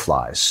crow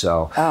flies.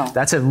 So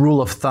that's a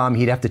rule of thumb.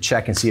 He'd have to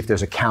check and see if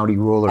there's a county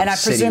rule or and I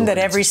presume that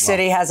every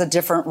city has a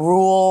different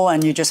rule,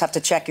 and you just have to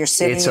check your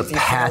city. It's a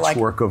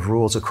patchwork of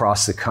rules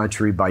across the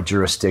country by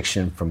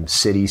jurisdiction, from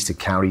cities to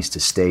counties to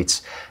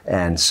states,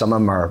 and some of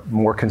them are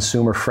more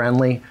consumer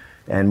friendly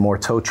and more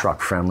tow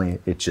truck friendly.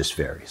 It just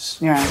varies.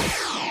 Yeah.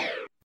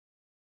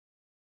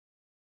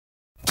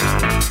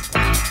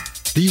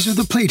 These are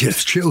the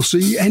plaintiffs,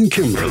 Chelsea and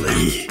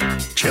Kimberly.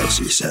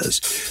 Chelsea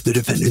says the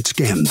defendant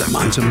scammed them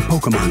on some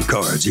Pokemon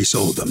cards he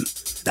sold them.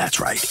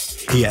 That's right.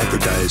 He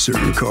advertised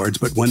certain cards,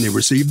 but when they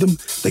received them,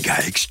 the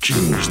guy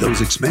exchanged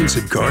those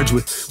expensive cards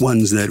with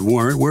ones that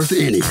weren't worth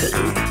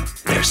anything.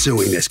 They're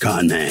suing this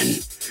con man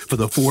for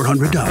the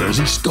 $400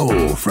 he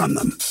stole from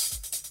them.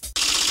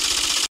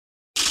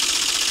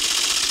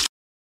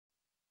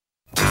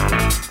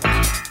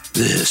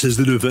 This is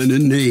the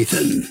defendant,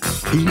 Nathan.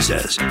 He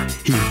says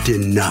he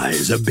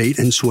denies a bait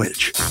and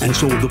switch and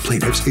sold the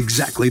plaintiffs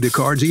exactly the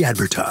cards he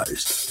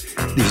advertised.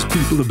 These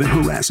people have been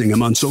harassing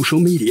him on social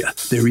media.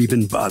 They're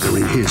even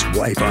bothering his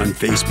wife on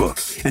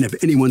Facebook. And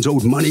if anyone's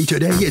owed money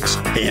today, it's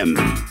him.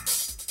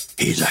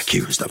 He's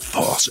accused of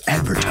false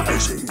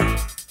advertising.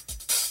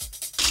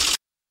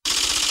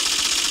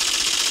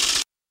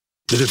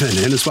 The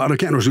defendant has filed a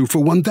countersuit for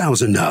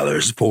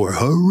 $1,000 for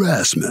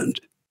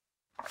harassment.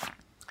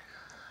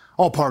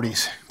 All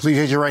parties, please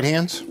raise your right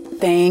hands.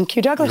 Thank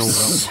you,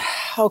 Douglas.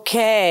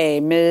 Okay,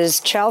 Ms.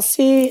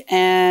 Chelsea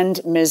and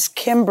Ms.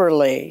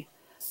 Kimberly.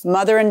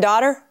 Mother and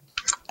daughter?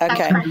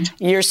 Okay.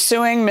 You're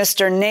suing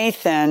Mr.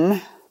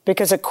 Nathan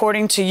because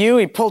according to you,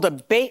 he pulled a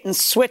bait and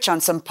switch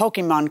on some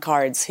Pokemon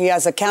cards. He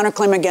has a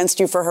counterclaim against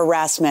you for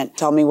harassment.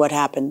 Tell me what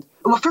happened.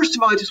 Well, first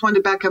of all, I just wanted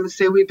to back up and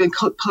say we've been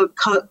collecting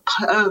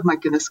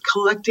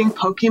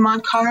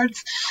Pokemon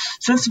cards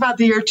since about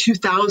the year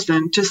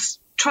 2000, just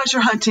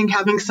treasure hunting,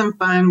 having some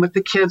fun with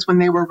the kids when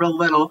they were real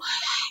little.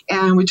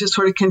 And we just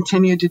sort of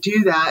continued to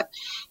do that.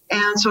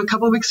 And so a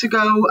couple of weeks ago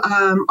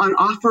on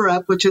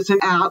OfferUp, which is an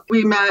app,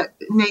 we met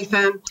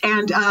Nathan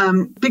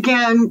and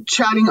began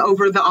chatting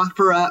over the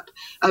OfferUp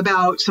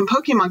about some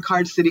Pokemon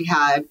cards that he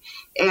had.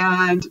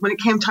 And when it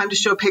came time to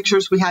show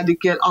pictures, we had to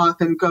get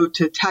off and go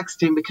to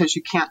texting because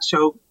you can't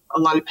show a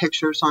lot of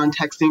pictures on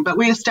texting. But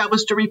we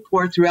established a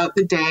rapport throughout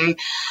the day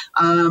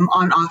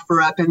on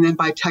OfferUp and then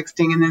by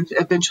texting, and then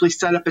eventually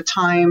set up a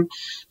time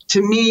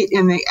to meet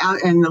in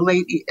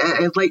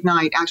the late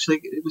night. Actually,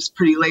 it was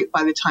pretty late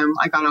by the time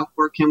I got off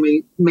work and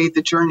we made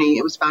the journey.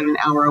 It was about an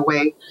hour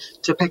away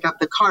to pick up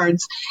the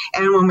cards.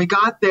 And when we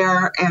got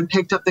there and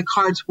picked up the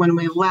cards, when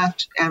we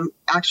left and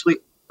actually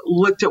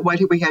looked at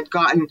what we had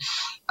gotten,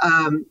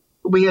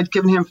 we had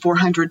given him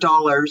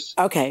 $400.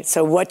 Okay,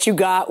 so what you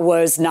got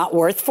was not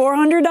worth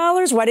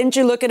 $400? Why didn't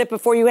you look at it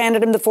before you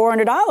handed him the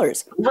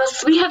 $400? Well,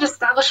 we had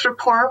established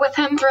rapport with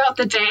him throughout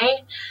the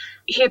day.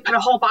 He had put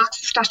a whole box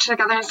of stuff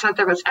together and said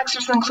there was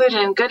extras included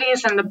and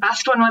goodies, and the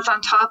best one was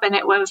on top, and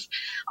it was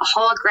a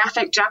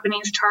holographic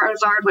Japanese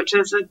Charizard, which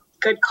is a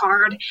good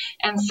card.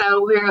 And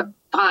so we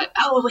thought,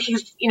 oh, well,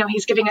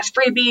 he's giving us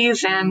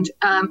freebies, and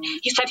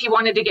he said he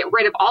wanted to get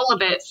rid of all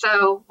of it.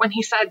 So when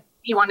he said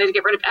he wanted to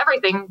get rid of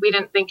everything, we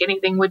didn't think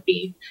anything would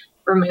be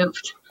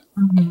removed.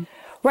 Mm-hmm.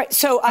 Right.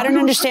 So I don't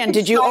understand.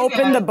 Did you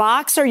open the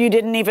box or you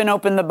didn't even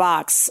open the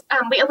box?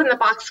 We opened the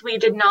box. We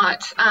did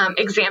not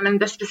examine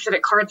the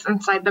specific cards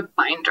inside the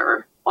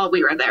binder while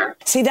we were there.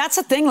 See, that's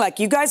the thing. Like,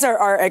 you guys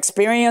are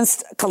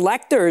experienced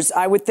collectors.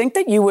 I would think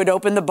that you would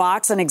open the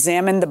box and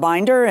examine the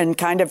binder and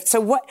kind of,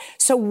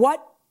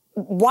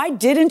 why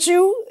didn't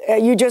you?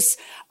 You just,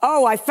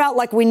 I felt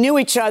like we knew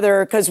each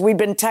other because we've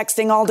been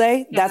texting all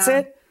day. Yeah. That's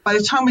it? By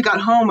the time we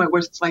got home, it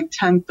was like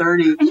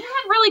 10:30. And you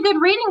had really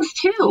good ratings,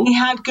 too. He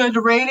had good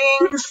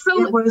ratings.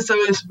 So it was a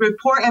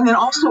report. And then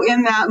also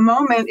in that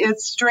moment,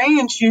 it's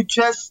strange.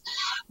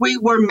 We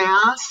were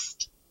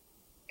masked.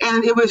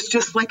 And it was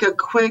just like a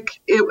quick...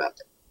 It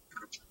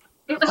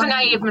was a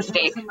naive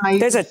mistake.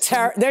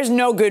 There's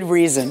no good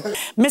reason.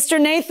 Mr.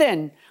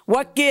 Nathan,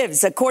 what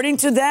gives? According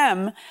to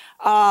them,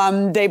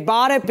 they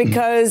bought it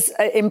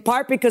in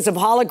part because of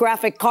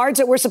holographic cards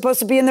that were supposed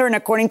to be in there. And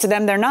according to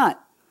them, they're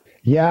not.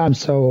 Yeah, I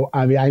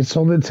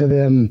sold it to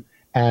them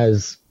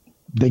as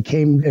they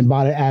came and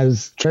bought it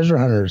as treasure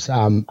hunters.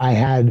 I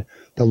had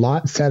the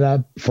lot set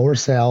up for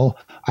sale.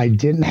 I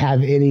didn't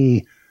have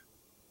any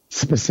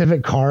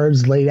specific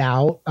cards laid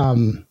out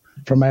from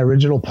my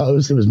original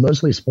post. It was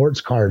mostly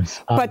sports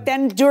cards. But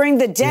then during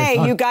the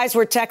day, you guys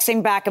were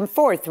texting back and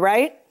forth,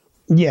 right?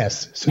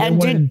 Yes. So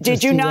and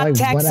did you not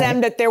text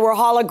them that there were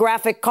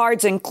holographic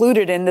cards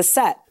included in the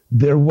set?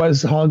 There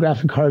was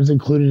holographic cards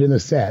included in the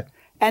set.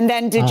 And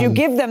then did you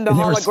give them the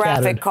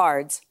holographic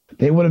cards?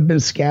 They would have been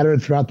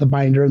scattered throughout the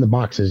binder and the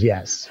boxes,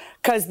 yes.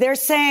 Because they're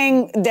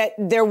saying that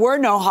there were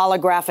no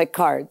holographic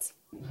cards.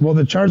 Well,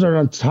 the Charizard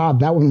on top,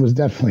 that one was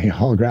definitely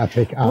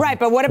holographic. Right,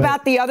 but what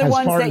about the other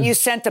ones that you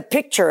sent a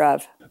picture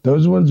of?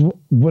 Those ones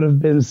would have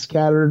been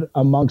scattered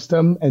amongst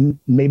them, and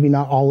maybe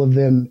not all of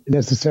them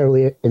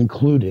necessarily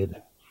included.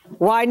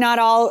 Why not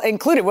all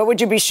included? What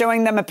would you be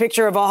showing them a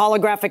picture of a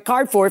holographic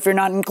card for if you're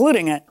not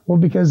including it? Well,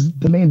 because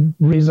the main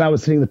reason I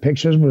was sending the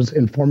pictures was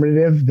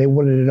informative. They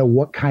wanted to know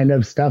what kind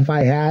of stuff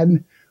I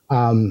had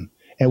and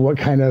what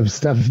kind of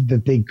stuff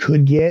that they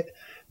could get.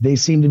 They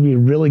seemed to be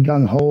really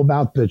gung-ho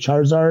about the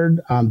Charizard.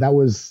 That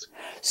was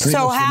pretty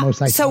much the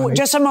most iconic. So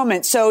just a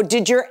moment. So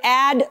did your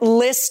ad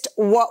list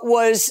what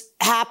was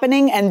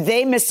happening and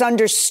they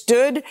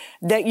misunderstood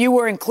that you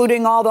were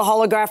including all the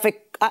holographic?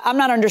 I'm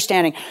not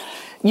understanding.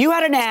 You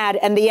had an ad,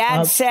 and the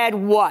ad said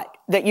what?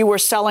 That you were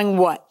selling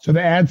what? So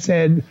the ad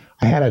said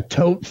I had a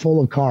tote full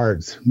of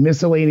cards,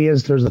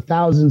 miscellaneous. There's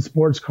 1,000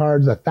 sports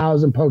cards,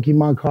 1,000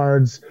 Pokemon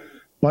cards,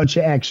 bunch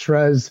of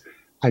extras.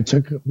 I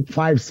took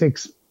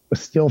 5-6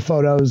 still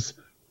photos.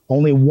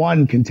 Only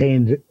one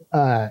contained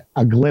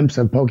a glimpse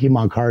of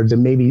Pokemon cards,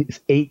 and maybe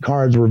 8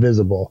 cards were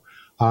visible.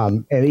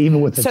 And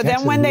even with the so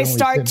then when they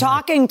start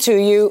talking to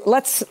you,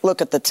 let's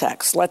look at the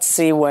text. Let's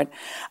see what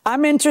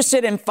I'm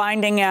interested in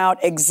finding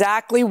out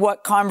exactly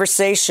what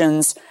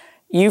conversations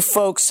you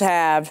folks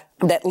have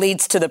that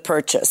leads to the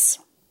purchase.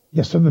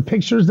 Yeah. So the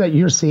pictures that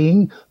you're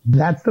seeing,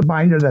 that's the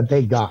binder that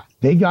they got.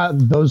 They got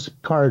those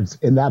cards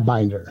in that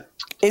binder.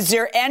 Is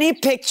there any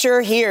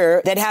picture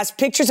here that has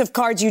pictures of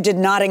cards you did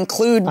not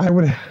include? I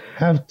would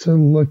have to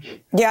look.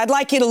 Yeah, I'd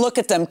like you to look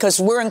at them because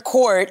we're in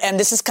court and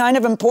this is kind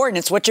of important.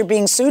 It's what you're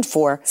being sued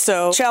for.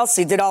 So,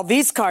 Chelsea, did all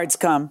these cards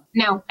come?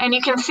 No, and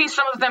you can see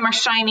some of them are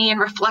shiny and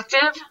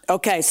reflective.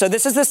 Okay, so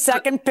this is the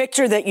second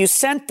picture that you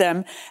sent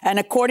them, and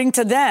according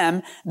to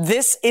them,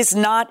 this is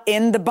not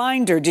in the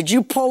binder. Did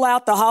you pull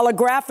out the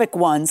holographic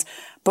ones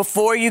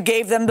before you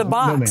gave them the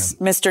box,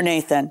 Mr.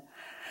 Nathan?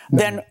 No.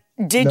 Then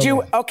did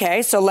you?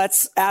 Okay, so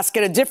let's ask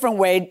it a different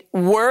way.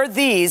 Were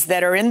these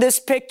that are in this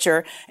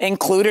picture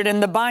included in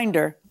the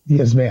binder?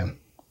 Yes, ma'am.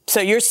 So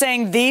you're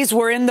saying these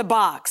were in the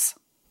box?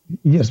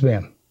 Yes,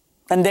 ma'am.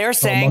 And they're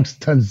saying amongst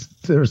tons.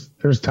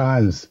 There's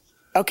tons.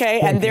 Okay,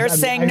 yeah, and they're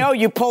saying no,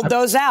 you pulled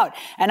those out.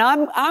 And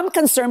I'm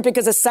concerned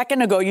because a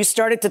second ago you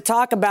started to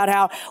talk about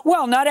how,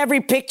 well, not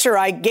every picture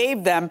I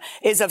gave them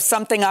is of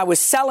something I was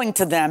selling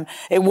to them.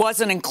 It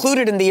wasn't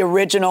included in the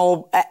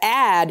original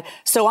ad.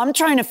 So I'm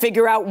trying to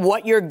figure out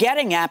what you're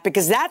getting at,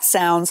 because that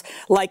sounds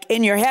like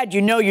in your head,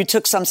 you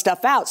took some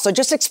stuff out. So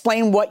just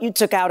explain what you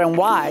took out and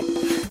why.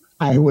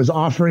 I was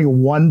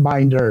offering one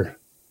binder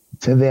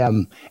to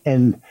them,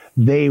 and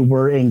they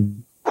were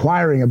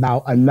inquiring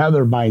about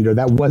another binder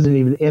that wasn't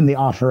even in the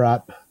offer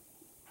up.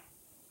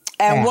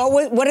 And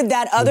what did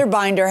that other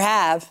binder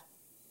have?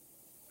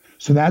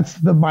 So that's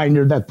the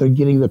binder that they're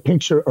getting the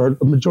picture, or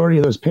the majority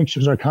of those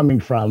pictures are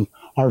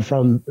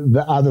from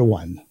the other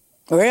one.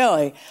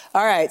 Really?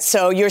 All right.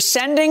 So you're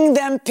sending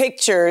them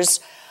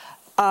pictures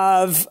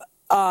of,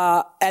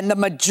 and the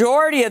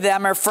majority of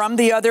them are from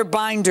the other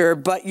binder,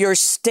 but your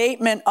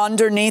statement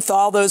underneath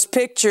all those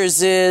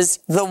pictures is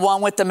the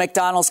one with the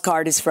McDonald's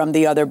card is from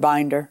the other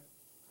binder.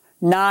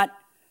 Not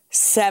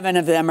 7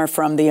 of them are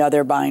from the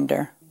other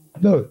binder.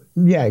 No,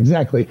 yeah,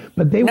 exactly.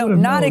 But they would have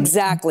not known,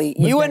 exactly.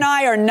 You and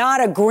I are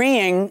not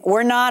agreeing.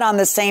 We're not on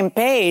the same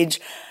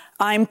page.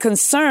 I'm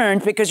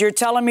concerned because you're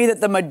telling me that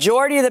the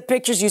majority of the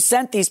pictures you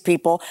sent these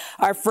people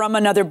are from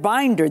another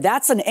binder.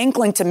 That's an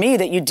inkling to me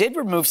that you did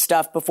remove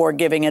stuff before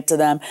giving it to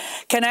them.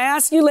 Can I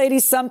ask you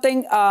ladies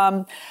something?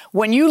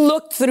 When you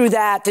looked through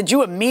that, did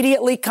you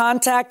immediately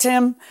contact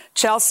him,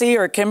 Chelsea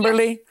or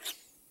Kimberly?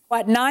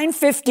 At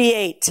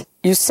 9:58,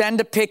 you send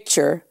a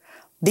picture.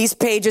 These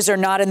pages are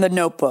not in the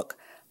notebook.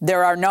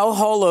 There are no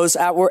holos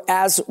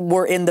as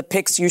were in the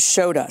pics you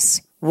showed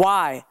us.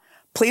 Why?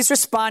 Please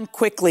respond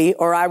quickly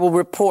or I will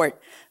report.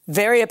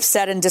 Very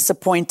upset and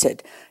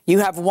disappointed. You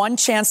have one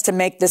chance to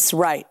make this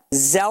right.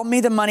 Zelle me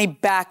the money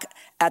back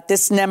at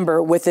this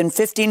number within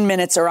 15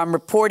 minutes or I'm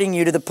reporting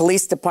you to the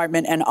police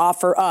department and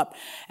offer up.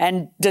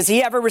 And does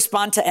he ever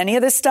respond to any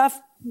of this stuff?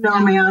 No,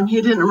 ma'am,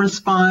 he didn't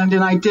respond.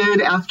 And I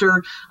did,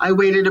 after I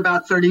waited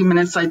about 30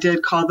 minutes, I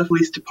did call the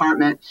police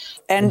department.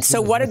 And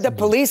so what did the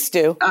police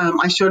do?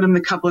 I showed him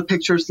a couple of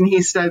pictures and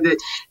he said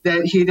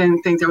that he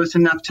didn't think there was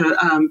enough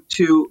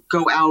to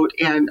go out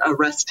and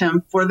arrest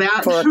him for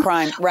that. For a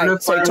crime,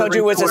 right. So he told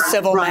you it was a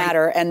civil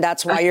matter and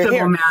that's why you're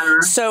here.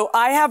 Matter. So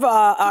I have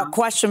a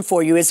question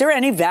for you. Is there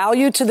any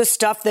value to the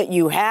stuff that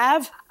you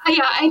have?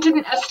 Yeah, I did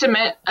an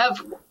estimate of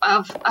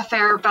a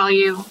fair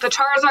value. The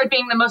Charizard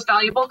being the most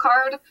valuable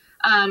card.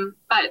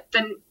 But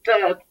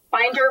the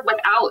binder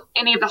without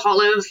any of the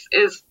holos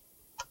is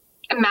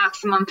a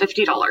maximum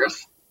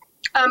 $50.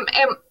 And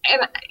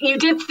you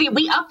did see,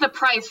 we upped the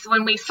price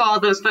when we saw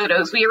those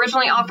photos. We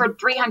originally offered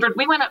 $300.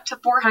 We went up to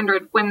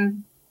 $400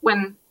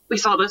 when we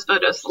saw those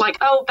photos. Like,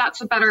 oh, that's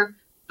a better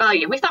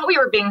value. We thought we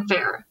were being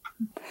fair.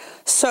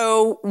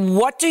 So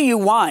what do you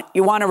want?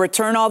 You want to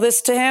return all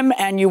this to him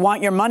and you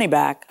want your money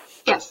back?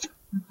 Yes.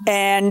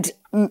 And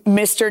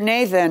Mr.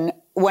 Nathan,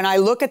 when I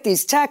look at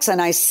these texts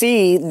and I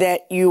see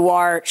that you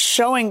are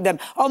showing them,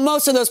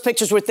 most of those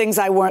pictures were things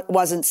I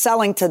wasn't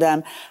selling to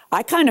them.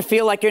 I kind of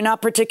feel like you're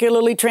not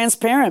particularly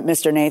transparent,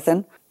 Mr.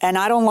 Nathan, and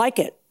I don't like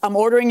it. I'm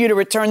ordering you to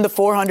return the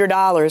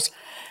 $400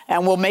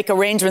 and we'll make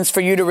arrangements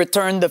for you to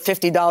return the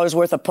 $50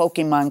 worth of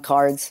Pokemon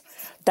cards.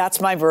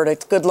 That's my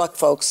verdict. Good luck,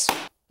 folks.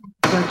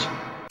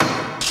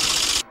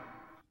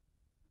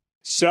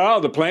 So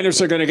the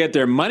plaintiffs are going to get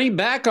their money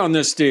back on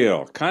this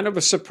deal. Kind of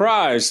a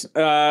surprise.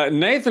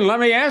 Nathan, let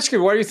me ask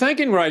you, what are you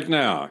thinking right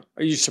now?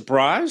 Are you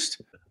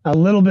surprised? A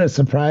little bit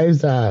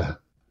surprised,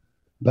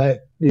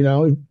 but,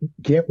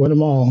 can't win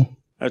them all.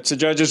 That's the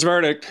judge's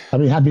verdict. I'll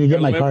be happy to get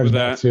my cards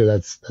back, too.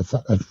 That's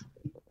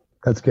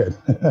good.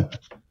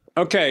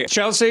 Okay.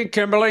 Chelsea,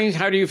 Kimberly,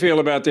 how do you feel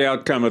about the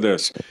outcome of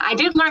this? I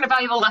did learn a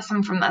valuable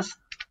lesson from this.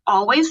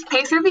 Always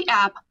pay through the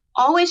app.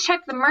 Always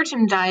check the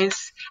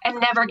merchandise and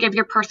never give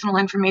your personal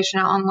information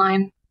out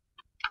online.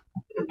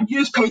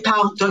 Use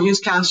PayPal. Don't use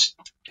cash.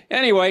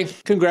 Anyway,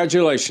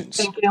 congratulations.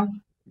 Thank you.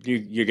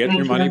 You get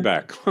your money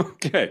back.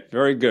 Okay,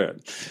 very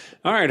good.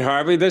 All right,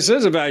 Harvey, this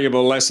is a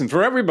valuable lesson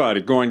for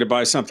everybody going to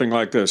buy something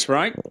like this,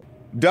 right?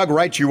 Doug,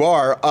 right you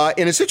are.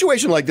 In a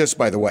situation like this,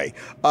 by the way,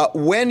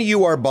 when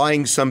you are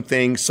buying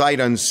something sight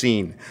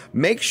unseen,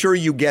 make sure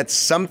you get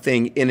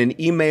something in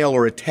an email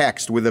or a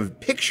text with a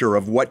picture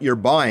of what you're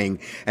buying,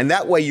 and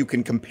that way you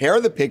can compare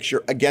the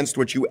picture against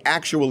what you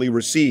actually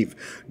receive.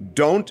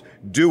 Don't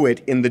do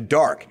it in the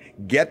dark.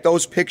 Get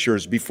those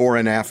pictures before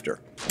and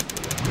after.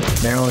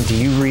 Marilyn, do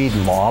you read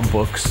law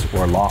books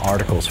or law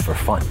articles for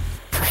fun?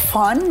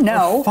 Fun?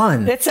 No. For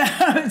fun. It's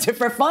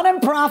for fun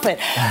and profit.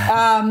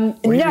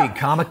 You read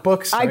comic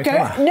books?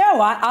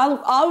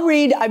 I'll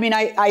read. I mean,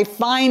 I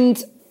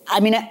find I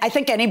mean, I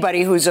think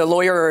anybody who's a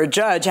lawyer or a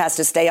judge has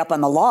to stay up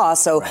on the law.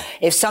 So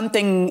if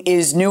something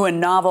is new and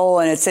novel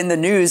and it's in the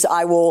news,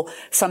 I will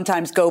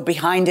sometimes go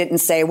behind it and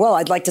say, well,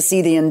 I'd like to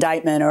see the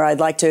indictment, or I'd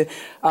like to,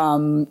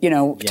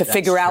 to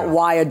figure out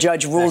why a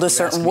judge ruled a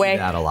certain way.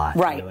 That a lot.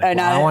 Right. Like, and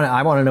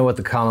I want to know what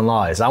the common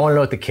law is. I want to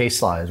know what the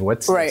case law is.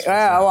 What's right?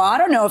 Well, I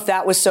don't know if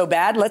that was so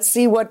bad. Let's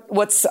see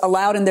what's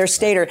allowed in their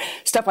state or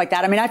stuff like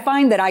that. I mean, I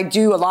find that I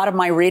do a lot of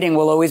my reading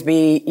will always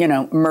be,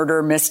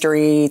 murder,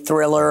 mystery,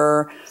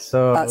 thriller,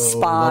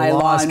 spy,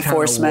 law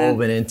enforcement. Kind of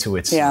woven into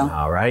it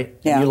somehow, right?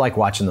 Yeah. You like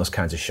watching those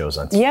kinds of shows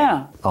on TV.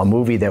 Yeah. A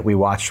movie that we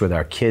watched with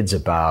our kids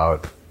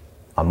about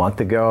a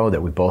month ago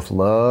that we both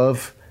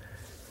love,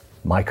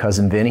 My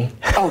Cousin Vinny.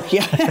 Oh,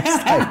 yeah.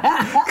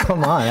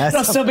 Come on.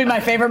 That'll still be my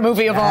favorite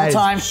movie of all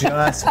time.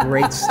 Just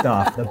great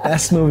stuff. The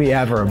best movie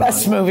ever.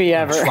 Best movie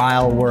ever.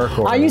 Trial work.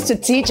 I used to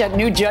teach at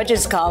New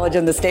Judges College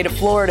in the state of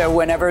Florida.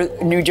 Whenever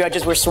new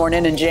judges were sworn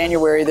in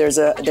January, there's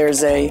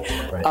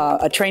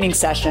a training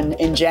session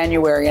in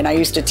January, and I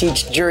used to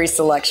teach jury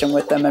selection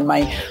with them. And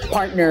my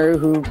partner,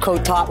 who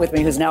co-taught with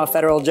me, who's now a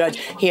federal judge,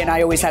 he and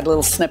I always had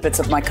little snippets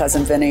of My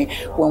Cousin Vinny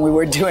when we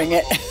were doing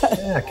it.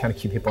 Yeah, kind of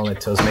keep people on their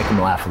toes, make them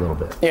laugh a little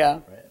bit. Yeah.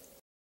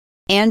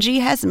 Angie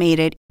has made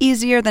it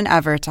easier than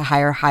ever to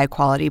hire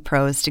high-quality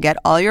pros to get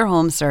all your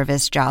home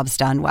service jobs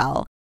done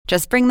well.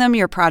 Just bring them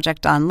your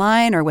project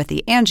online or with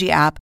the Angie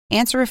app,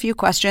 answer a few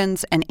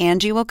questions, and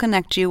Angie will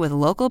connect you with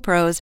local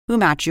pros who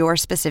match your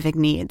specific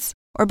needs.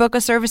 Or book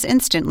a service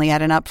instantly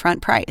at an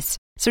upfront price.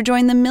 So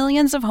join the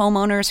millions of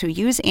homeowners who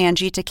use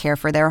Angie to care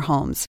for their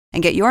homes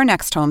and get your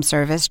next home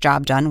service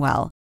job done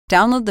well.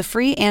 Download the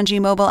free Angie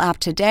mobile app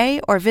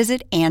today or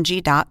visit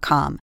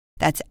Angie.com.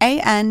 That's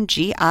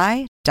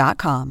ANGI.com.